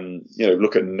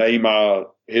 Look at Neymar,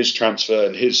 his transfer,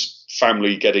 and his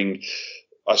family getting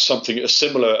a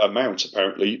similar amount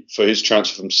apparently for his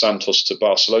transfer from Santos to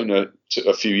Barcelona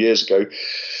a few years ago.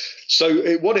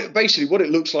 So what it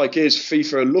looks like is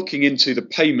FIFA are looking into the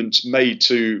payments made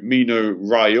to Mino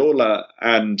Raiola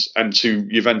and to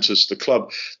Juventus, the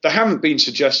club. There haven't been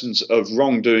suggestions of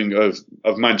wrongdoing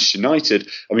of Manchester United.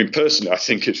 I mean, personally, I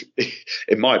think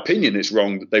in my opinion, it's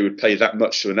wrong that they would pay that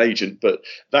much to an agent, but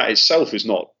that itself is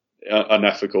not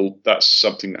unethical. That's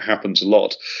something that happens a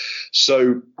lot.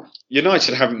 So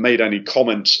United haven't made any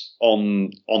comment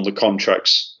on the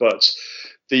contracts, but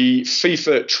the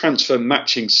FIFA transfer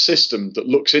matching system that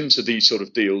looks into these sort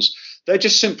of deals, they're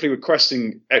just simply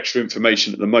requesting extra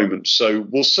information at the moment. So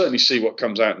we'll certainly see what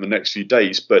comes out in the next few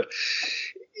days. But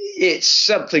it's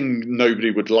something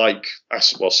nobody would like,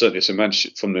 certainly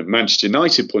from the Manchester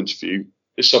United point of view,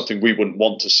 it's something we wouldn't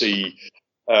want to see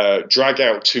drag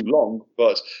out too long.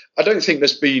 But I don't think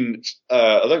there's been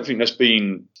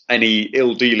any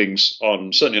ill dealings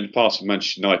certainly on the part of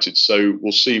Manchester United. So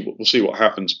we'll see what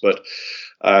happens. But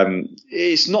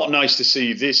it's not nice to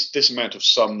see this amount of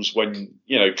sums when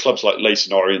clubs like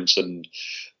Leyton Orient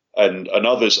and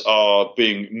others are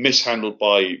being mishandled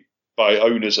by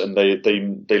owners, and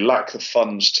they lack the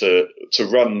funds to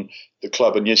run the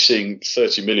club, and you're seeing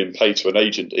 30 million paid to an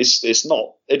agent.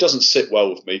 It doesn't sit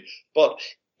well with me, but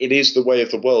it is the way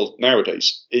of the world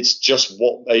nowadays. It's just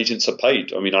what agents are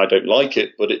paid. I mean, I don't like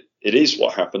it, but it is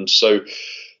what happens. So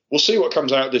we'll see what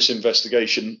comes out of this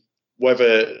investigation,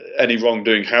 whether any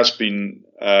wrongdoing has been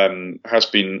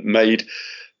made.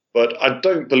 But I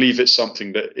don't believe it's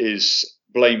something that is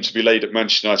blame to be laid at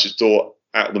Manchester United's door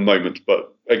at the moment.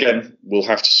 But again, we'll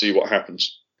have to see what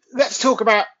happens. Let's talk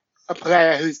about a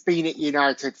player who's been at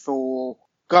United for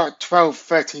 12,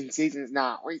 13 seasons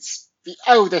now. It's the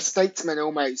elder statesman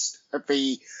almost of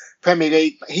the Premier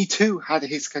League, but he too had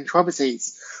his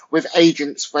controversies with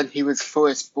agents when he was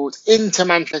first brought into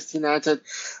Manchester United.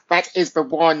 That is the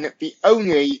one, the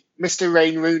only Mr.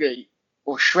 Wayne Rooney,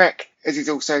 or Shrek as he's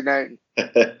also known.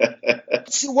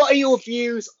 So what are your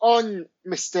views on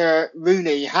Mr.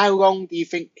 Rooney? How long do you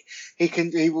think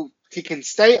he will he can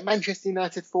stay at Manchester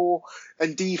United for?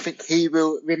 And do you think he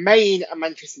will remain a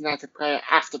Manchester United player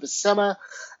after the summer?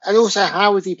 And also,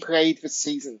 how has he played this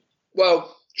season?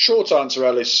 Well, short answer,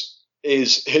 Ellis,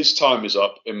 is his time is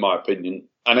up, in my opinion,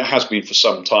 and it has been for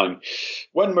some time.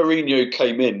 When Mourinho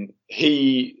came in,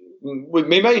 he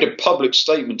made a public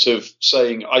statement of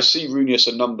saying, I see Rooney as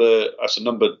a number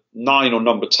 9 or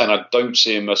number 10. I don't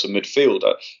see him as a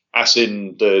midfielder, as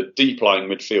in the deep-lying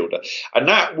midfielder. And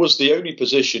that was the only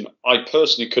position I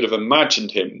personally could have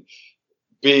imagined him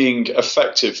being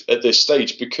effective at this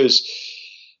stage, because,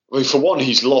 I mean, for one,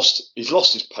 he's lost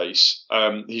his pace.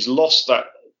 He's lost that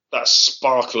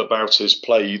sparkle about his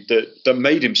play that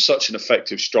made him such an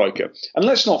effective striker. And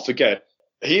let's not forget,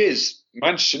 he is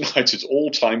Manchester United's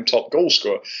all-time top goal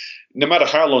scorer. No matter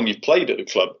how long you've played at the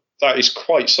club, that is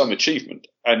quite some achievement.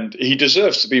 And he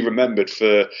deserves to be remembered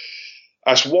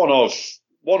as one of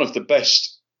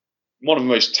the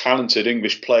most talented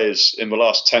English players in the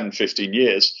last 10, 15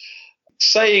 years.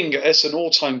 Saying it's an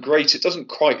all-time great, it doesn't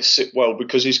quite sit well,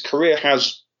 because his career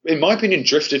has, in my opinion,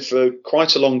 drifted for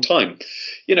quite a long time.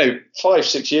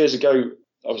 5-6 years ago,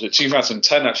 I was at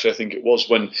 2010, actually, I think it was,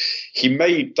 when he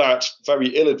made that very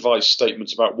ill-advised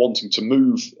statement about wanting to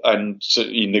move, and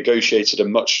he negotiated a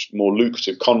much more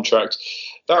lucrative contract.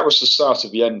 That was the start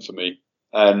of the end for me.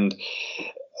 And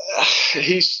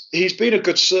he's been a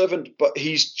good servant, but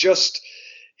he's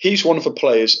one of the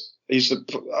players.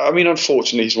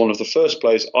 Unfortunately, he's one of the first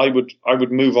players I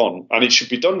would move on, and it should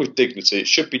be done with dignity. It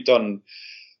should be done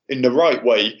in the right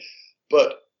way,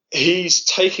 but he's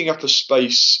taking up a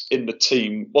space in the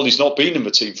team. Well, he's not been in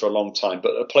the team for a long time,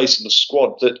 but a place in the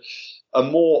squad that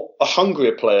a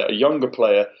hungrier player, a younger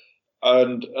player,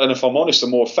 and if I'm honest, a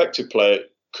more effective player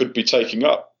could be taking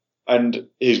up. And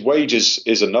his wages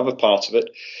is another part of it.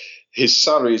 His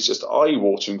salary is just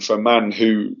eye-watering for a man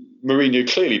who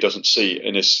Mourinho clearly doesn't see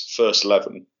in his first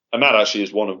 11. And that actually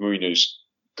is one of Mourinho's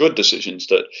good decisions,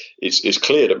 that it's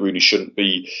clear that Rooney shouldn't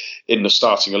be in the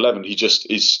starting 11. He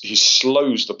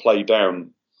slows the play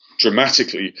down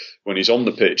dramatically when he's on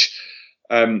the pitch.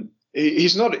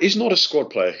 He's not a squad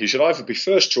player. He should either be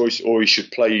first choice or he should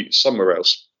play somewhere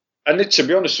else. And to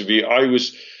be honest with you, I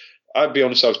was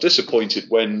disappointed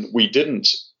when we didn't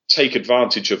take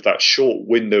advantage of that short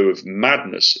window of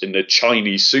madness in the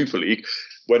Chinese Super League,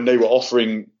 when they were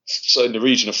offering in the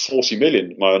region of 40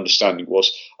 million, my understanding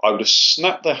was. I would have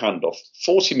snapped their hand off.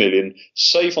 40 million,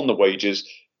 save on the wages,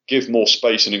 give more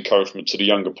space and encouragement to the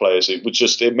younger players.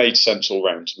 It made sense all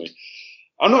round to me.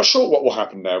 I'm not sure what will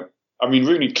happen now. I mean,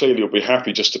 Rooney clearly will be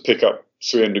happy just to pick up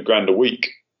 300 grand a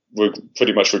week,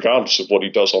 pretty much regardless of what he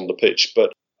does on the pitch.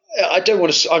 But I don't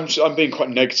want to. I'm being quite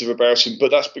negative about him,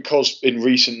 but that's because in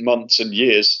recent months and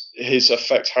years, his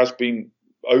effect has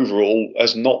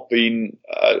not been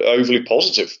overly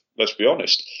positive. Let's be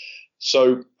honest.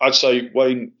 So I'd say,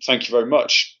 Wayne, thank you very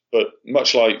much. But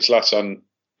much like Zlatan,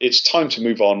 it's time to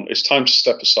move on. It's time to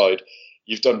step aside.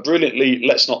 You've done brilliantly.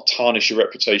 Let's not tarnish your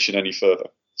reputation any further.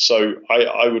 So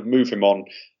I would move him on,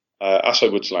 as I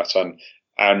would Zlatan,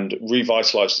 and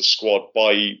revitalise the squad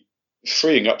by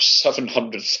freeing up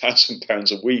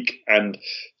 £700,000 a week and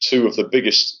two of the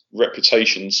biggest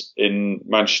reputations in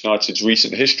Manchester United's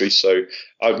recent history. So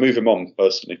I'd move him on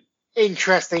personally.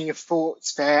 Interesting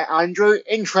thoughts there, Andrew.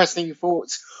 Interesting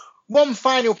thoughts. One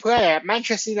final player.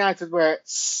 Manchester United were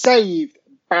saved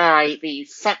by the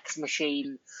fax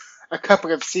machine a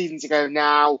couple of seasons ago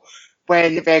now,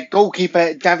 when their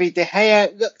goalkeeper David De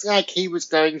Gea looked like he was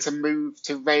going to move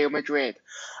to Real Madrid.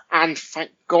 And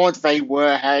thank God they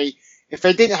were, hey. If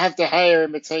they didn't have De Gea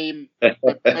in the team,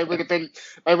 they would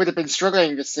have been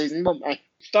struggling this season, wouldn't they?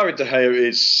 David De Gea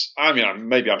is,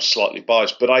 maybe I'm slightly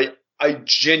biased, but I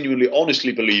genuinely,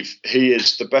 honestly believe he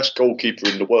is the best goalkeeper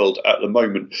in the world at the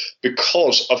moment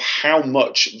because of how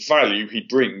much value he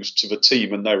brings to the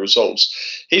team and their results.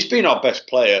 He's been our best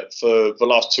player for the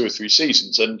last 2 or 3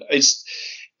 seasons, and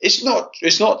it's not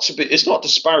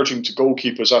disparaging to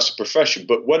goalkeepers as a profession,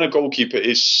 but when a goalkeeper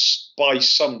is by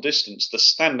some distance the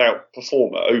standout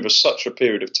performer over such a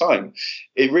period of time,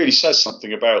 it really says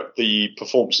something about the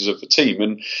performances of the team.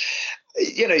 And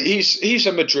he's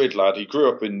a Madrid lad. He grew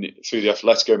up through the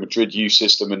Atletico Madrid youth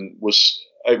system, and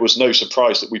it was no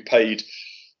surprise that we paid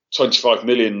 £25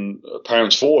 million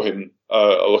for him.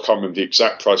 I can't remember the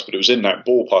exact price, but it was in that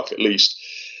ballpark at least.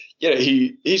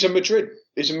 He's a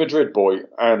Madrid boy,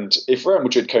 and if Real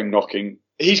Madrid came knocking,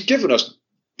 he's given us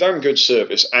damn good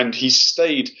service, and he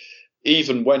stayed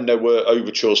even when there were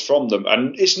overtures from them.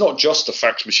 And it's not just the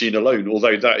fax machine alone,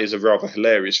 although that is a rather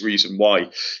hilarious reason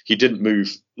why he didn't move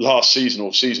last season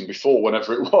or season before,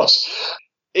 whenever it was.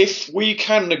 If we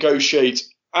can negotiate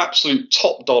absolute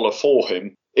top dollar for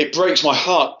him, it breaks my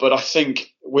heart, but I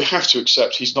think we have to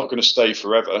accept he's not going to stay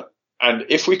forever. And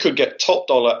if we could get top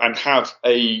dollar and have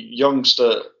a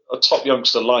top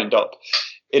youngster lined up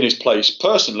in his place,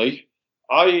 personally,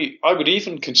 I would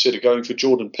even consider going for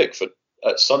Jordan Pickford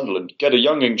at Sunderland. Get a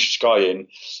young English guy in.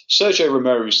 Sergio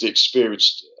Romero is the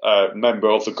experienced member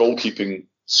of the goalkeeping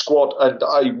squad, and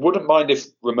I wouldn't mind if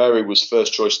Romero was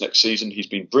first choice next season. He's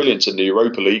been brilliant in the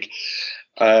Europa League.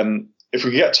 If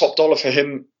we get top dollar for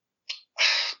him,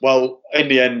 well, in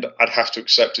the end, I'd have to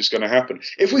accept it's going to happen.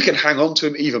 If we can hang on to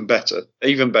him, even better,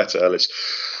 Ellis.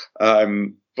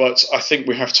 But I think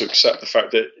we have to accept the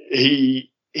fact that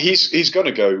he's going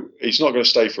to go. He's not going to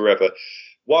stay forever.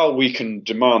 While we can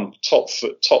demand top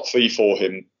fee for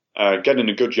him, getting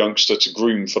a good youngster to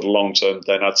groom for the long term,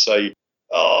 then I'd say,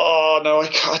 oh no,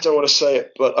 I don't want to say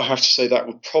it, but I have to say that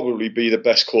would probably be the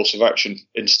best course of action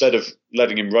instead of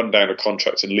letting him run down a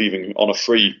contract and leaving on a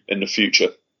free in the future.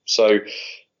 So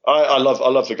I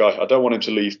love the guy. I don't want him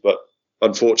to leave, but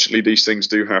unfortunately these things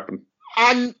do happen.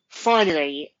 And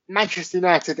finally, Manchester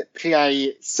United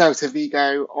play Celta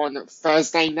Vigo on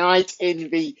Thursday night in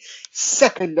the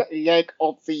second leg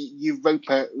of the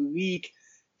Europa League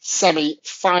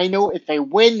semi-final. If they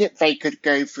win, they could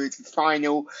go through to the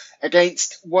final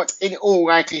against what in all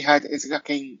likelihood is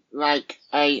looking like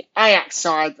a Ajax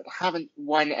side that haven't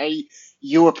won a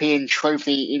European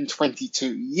trophy in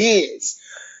 22 years.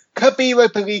 Could the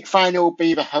Europa League final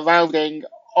be the heralding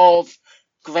of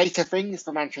greater things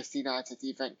for Manchester United, do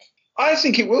you think? I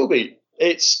think it will be.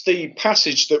 It's the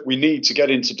passage that we need to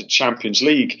get into the Champions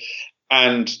League.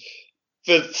 And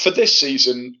for this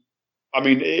season, I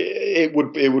mean, it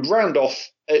would round off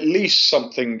at least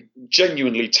something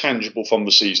genuinely tangible from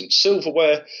the season.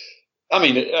 Silverware, I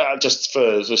mean, just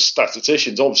for the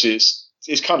statisticians, obviously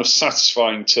it's kind of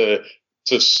satisfying to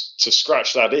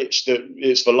scratch that itch that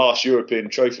it's the last European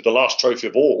trophy, the last trophy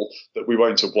of all that we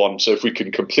won't have won. So if we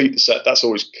can complete the set, that's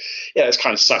always, it's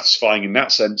kind of satisfying in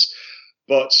that sense.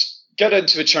 But get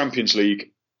into the Champions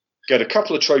League, get a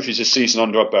couple of trophies this season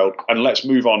under our belt, and let's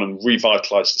move on and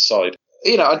revitalise the side.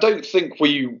 I don't think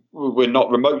we're not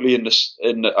remotely at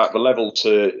the level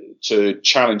to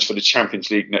challenge for the Champions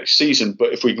League next season.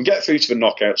 But if we can get through to the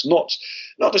knockouts,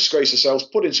 not disgrace ourselves,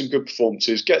 put in some good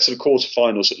performances, get to the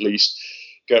quarterfinals at least,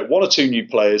 get one or two new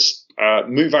players,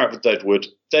 move out of Deadwood,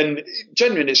 then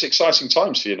genuinely it's exciting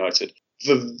times for United.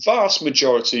 The vast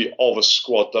majority of a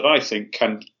squad that I think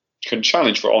can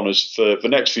challenge for honours for the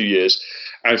next few years,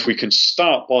 and if we can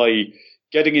start by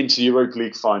getting into the Europa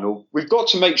League final, we've got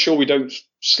to make sure we don't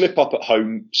slip up at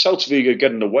home. Celta Vigo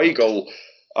get an away goal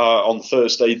on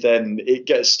Thursday, then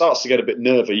it starts to get a bit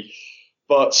nervy.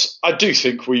 But I do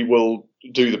think we will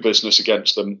do the business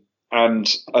against them, and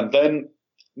then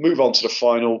move on to the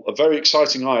final. A very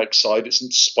exciting Ajax side.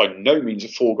 It's by no means a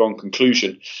foregone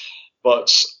conclusion.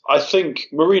 But I think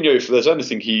Mourinho, if there's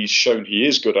anything he's shown he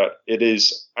is good at, it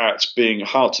is at being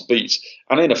hard to beat.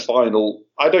 And in a final,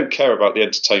 I don't care about the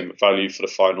entertainment value for the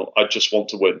final. I just want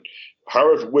to win.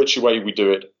 However, which way we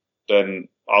do it, then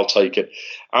I'll take it.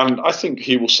 And I think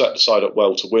he will set the side up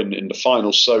well to win in the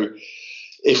final. So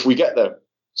if we get there.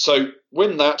 So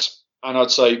win that, and I'd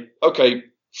say, okay,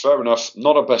 fair enough,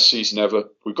 not our best season ever.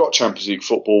 We've got Champions League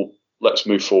football. Let's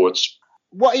move forwards.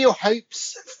 What are your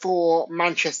hopes for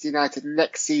Manchester United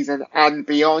next season and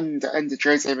beyond under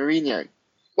Jose Mourinho?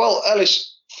 Well,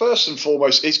 Ellis, first and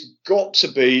foremost, it's got to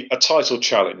be a title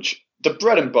challenge. The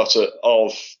bread and butter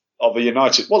of a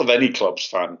United, well, of any club's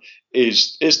fan,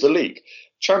 is the league.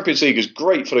 Champions League is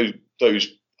great for those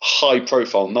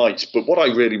high-profile nights, but what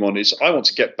I really want is I want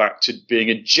to get back to being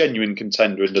a genuine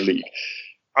contender in the league.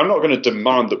 I'm not going to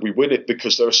demand that we win it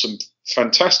because there are some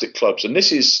fantastic clubs, and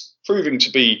this is proving to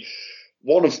be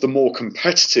one of the more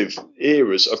competitive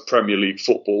eras of Premier League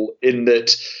football in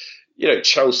that,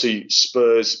 Chelsea,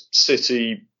 Spurs,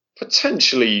 City,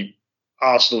 potentially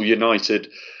Arsenal, United,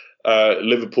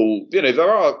 Liverpool,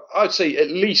 there are, I'd say,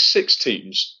 at least 6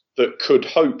 teams that could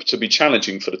hope to be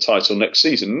challenging for the title next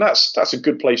season. And that's a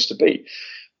good place to be.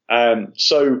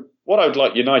 So what I would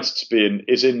like United to be in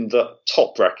is in the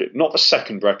top bracket, not the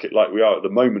second bracket like we are at the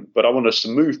moment, but I want us to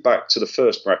move back to the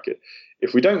first bracket.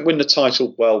 If we don't win the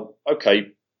title, well, okay,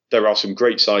 there are some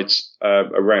great sides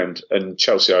around, and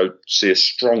Chelsea I see as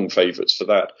strong favourites for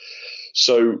that.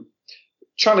 So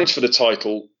challenge for the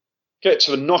title, get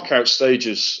to the knockout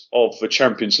stages of the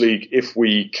Champions League if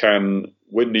we can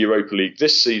win the Europa League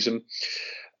this season,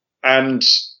 and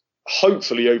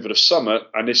hopefully over the summer,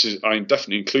 and I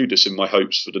definitely include this in my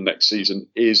hopes for the next season,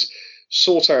 is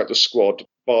sort out the squad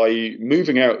by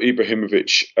moving out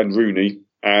Ibrahimovic and Rooney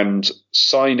and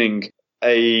signing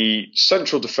a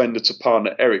central defender to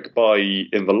partner Eric Bailly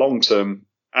in the long term,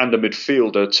 and a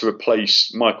midfielder to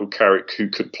replace Michael Carrick, who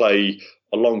could play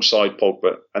alongside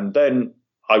Pogba. And then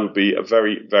I would be a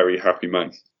very, very happy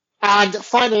man. And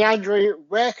finally, Andrew,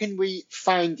 where can we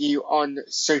find you on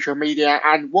social media,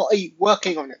 and what are you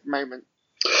working on at the moment?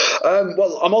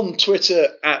 Well, I'm on Twitter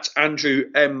at Andrew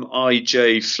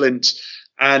MIJ Flint.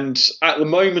 And at the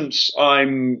moment,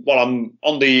 I'm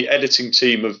on the editing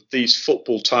team of These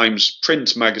Football Times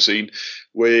print magazine,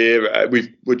 where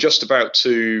we're just about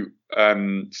to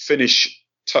finish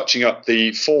touching up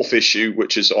the 4th issue,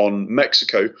 which is on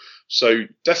Mexico. So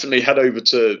definitely head over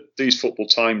to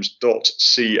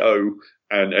thesefootballtimes.co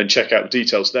and check out the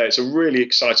details there. It's a really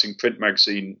exciting print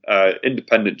magazine,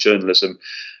 independent journalism.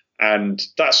 And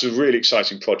that's a really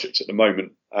exciting project at the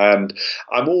moment. And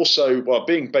I'm also,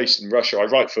 being based in Russia, I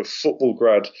write for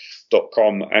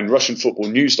footballgrad.com and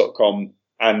russianfootballnews.com.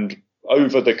 And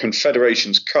over the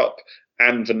Confederations Cup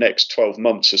and the next 12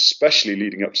 months, especially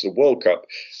leading up to the World Cup,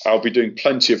 I'll be doing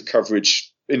plenty of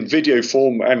coverage in video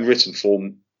form and written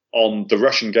form on the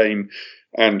Russian game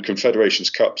and Confederations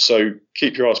Cup. So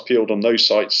keep your eyes peeled on those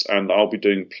sites, and I'll be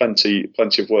doing plenty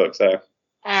of work there.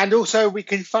 And also, we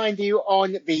can find you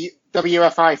on the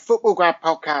WFI Football Grad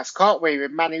podcast, can't we, with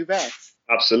Manu Veth?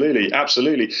 Absolutely.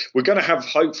 We're going to have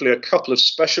hopefully a couple of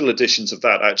special editions of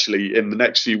that actually in the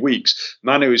next few weeks.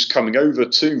 Manu is coming over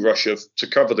to Russia to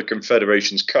cover the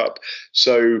Confederations Cup.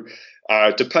 So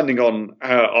depending on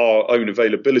our own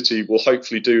availability, we'll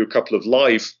hopefully do a couple of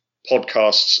live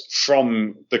podcasts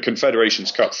from the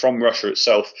Confederations Cup from Russia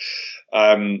itself,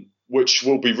 which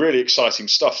will be really exciting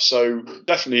stuff. So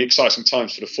definitely exciting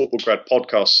times for the Football Grad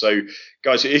podcast. So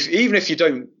guys, even if you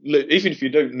don't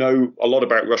know a lot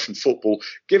about Russian football,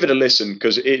 give it a listen,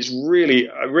 because it's really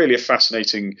a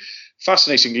fascinating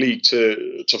league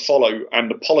to follow, and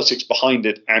the politics behind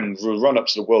it, and the run up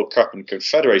to the World Cup and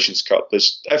Confederations Cup.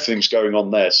 Everything's going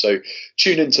on there. So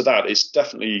tune into that. It's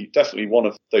definitely one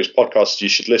of those podcasts you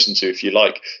should listen to if you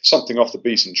like something off the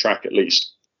beaten track at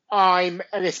least. I'm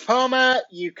Ellis Palmer.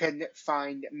 You can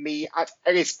find me at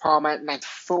Ellis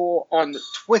Palmer94 on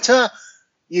Twitter.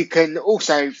 You can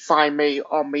also find me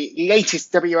on the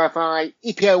latest WFI,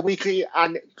 EPL Weekly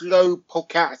and Globe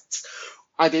podcasts.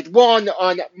 I did one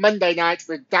on Monday night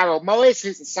with Daryl Morris,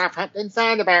 who's a Southampton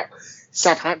fan, about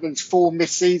Southampton's form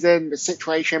this season, the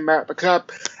situation at the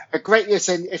club. A great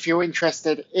listen if you're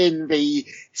interested in the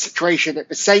situation at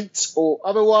the Saints or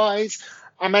otherwise.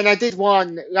 And then I did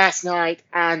one last night,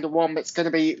 and one that's going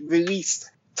to be released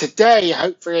today,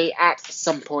 hopefully at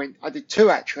some point. I did two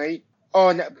actually,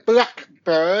 on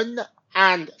Blackburn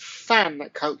and fan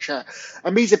culture.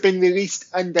 And these have been released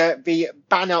under the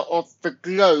banner of the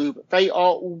Globe. They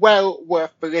are well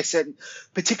worth the listen,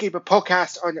 particularly the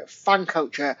podcast on fan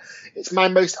culture. It's my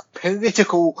most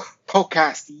political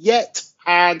podcast yet.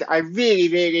 And I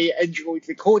really enjoyed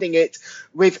recording it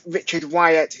with Richard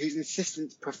Wyatt, who's an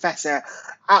assistant professor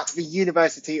at the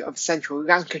University of Central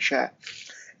Lancashire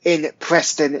in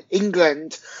Preston,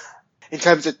 England. In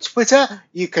terms of Twitter,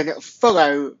 you can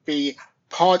follow the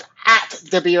pod at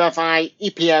WFI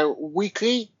EPL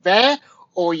Weekly there,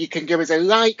 or you can give us a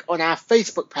like on our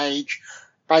Facebook page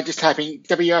by just typing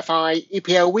WFI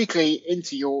EPL Weekly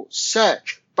into your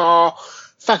search bar.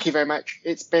 Thank you very much.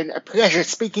 It's been a pleasure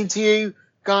speaking to you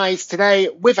guys today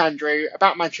with Andrew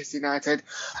about Manchester United,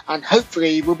 and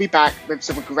hopefully we'll be back with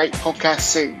some great podcasts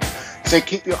soon. So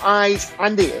keep your eyes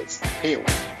and ears peeled.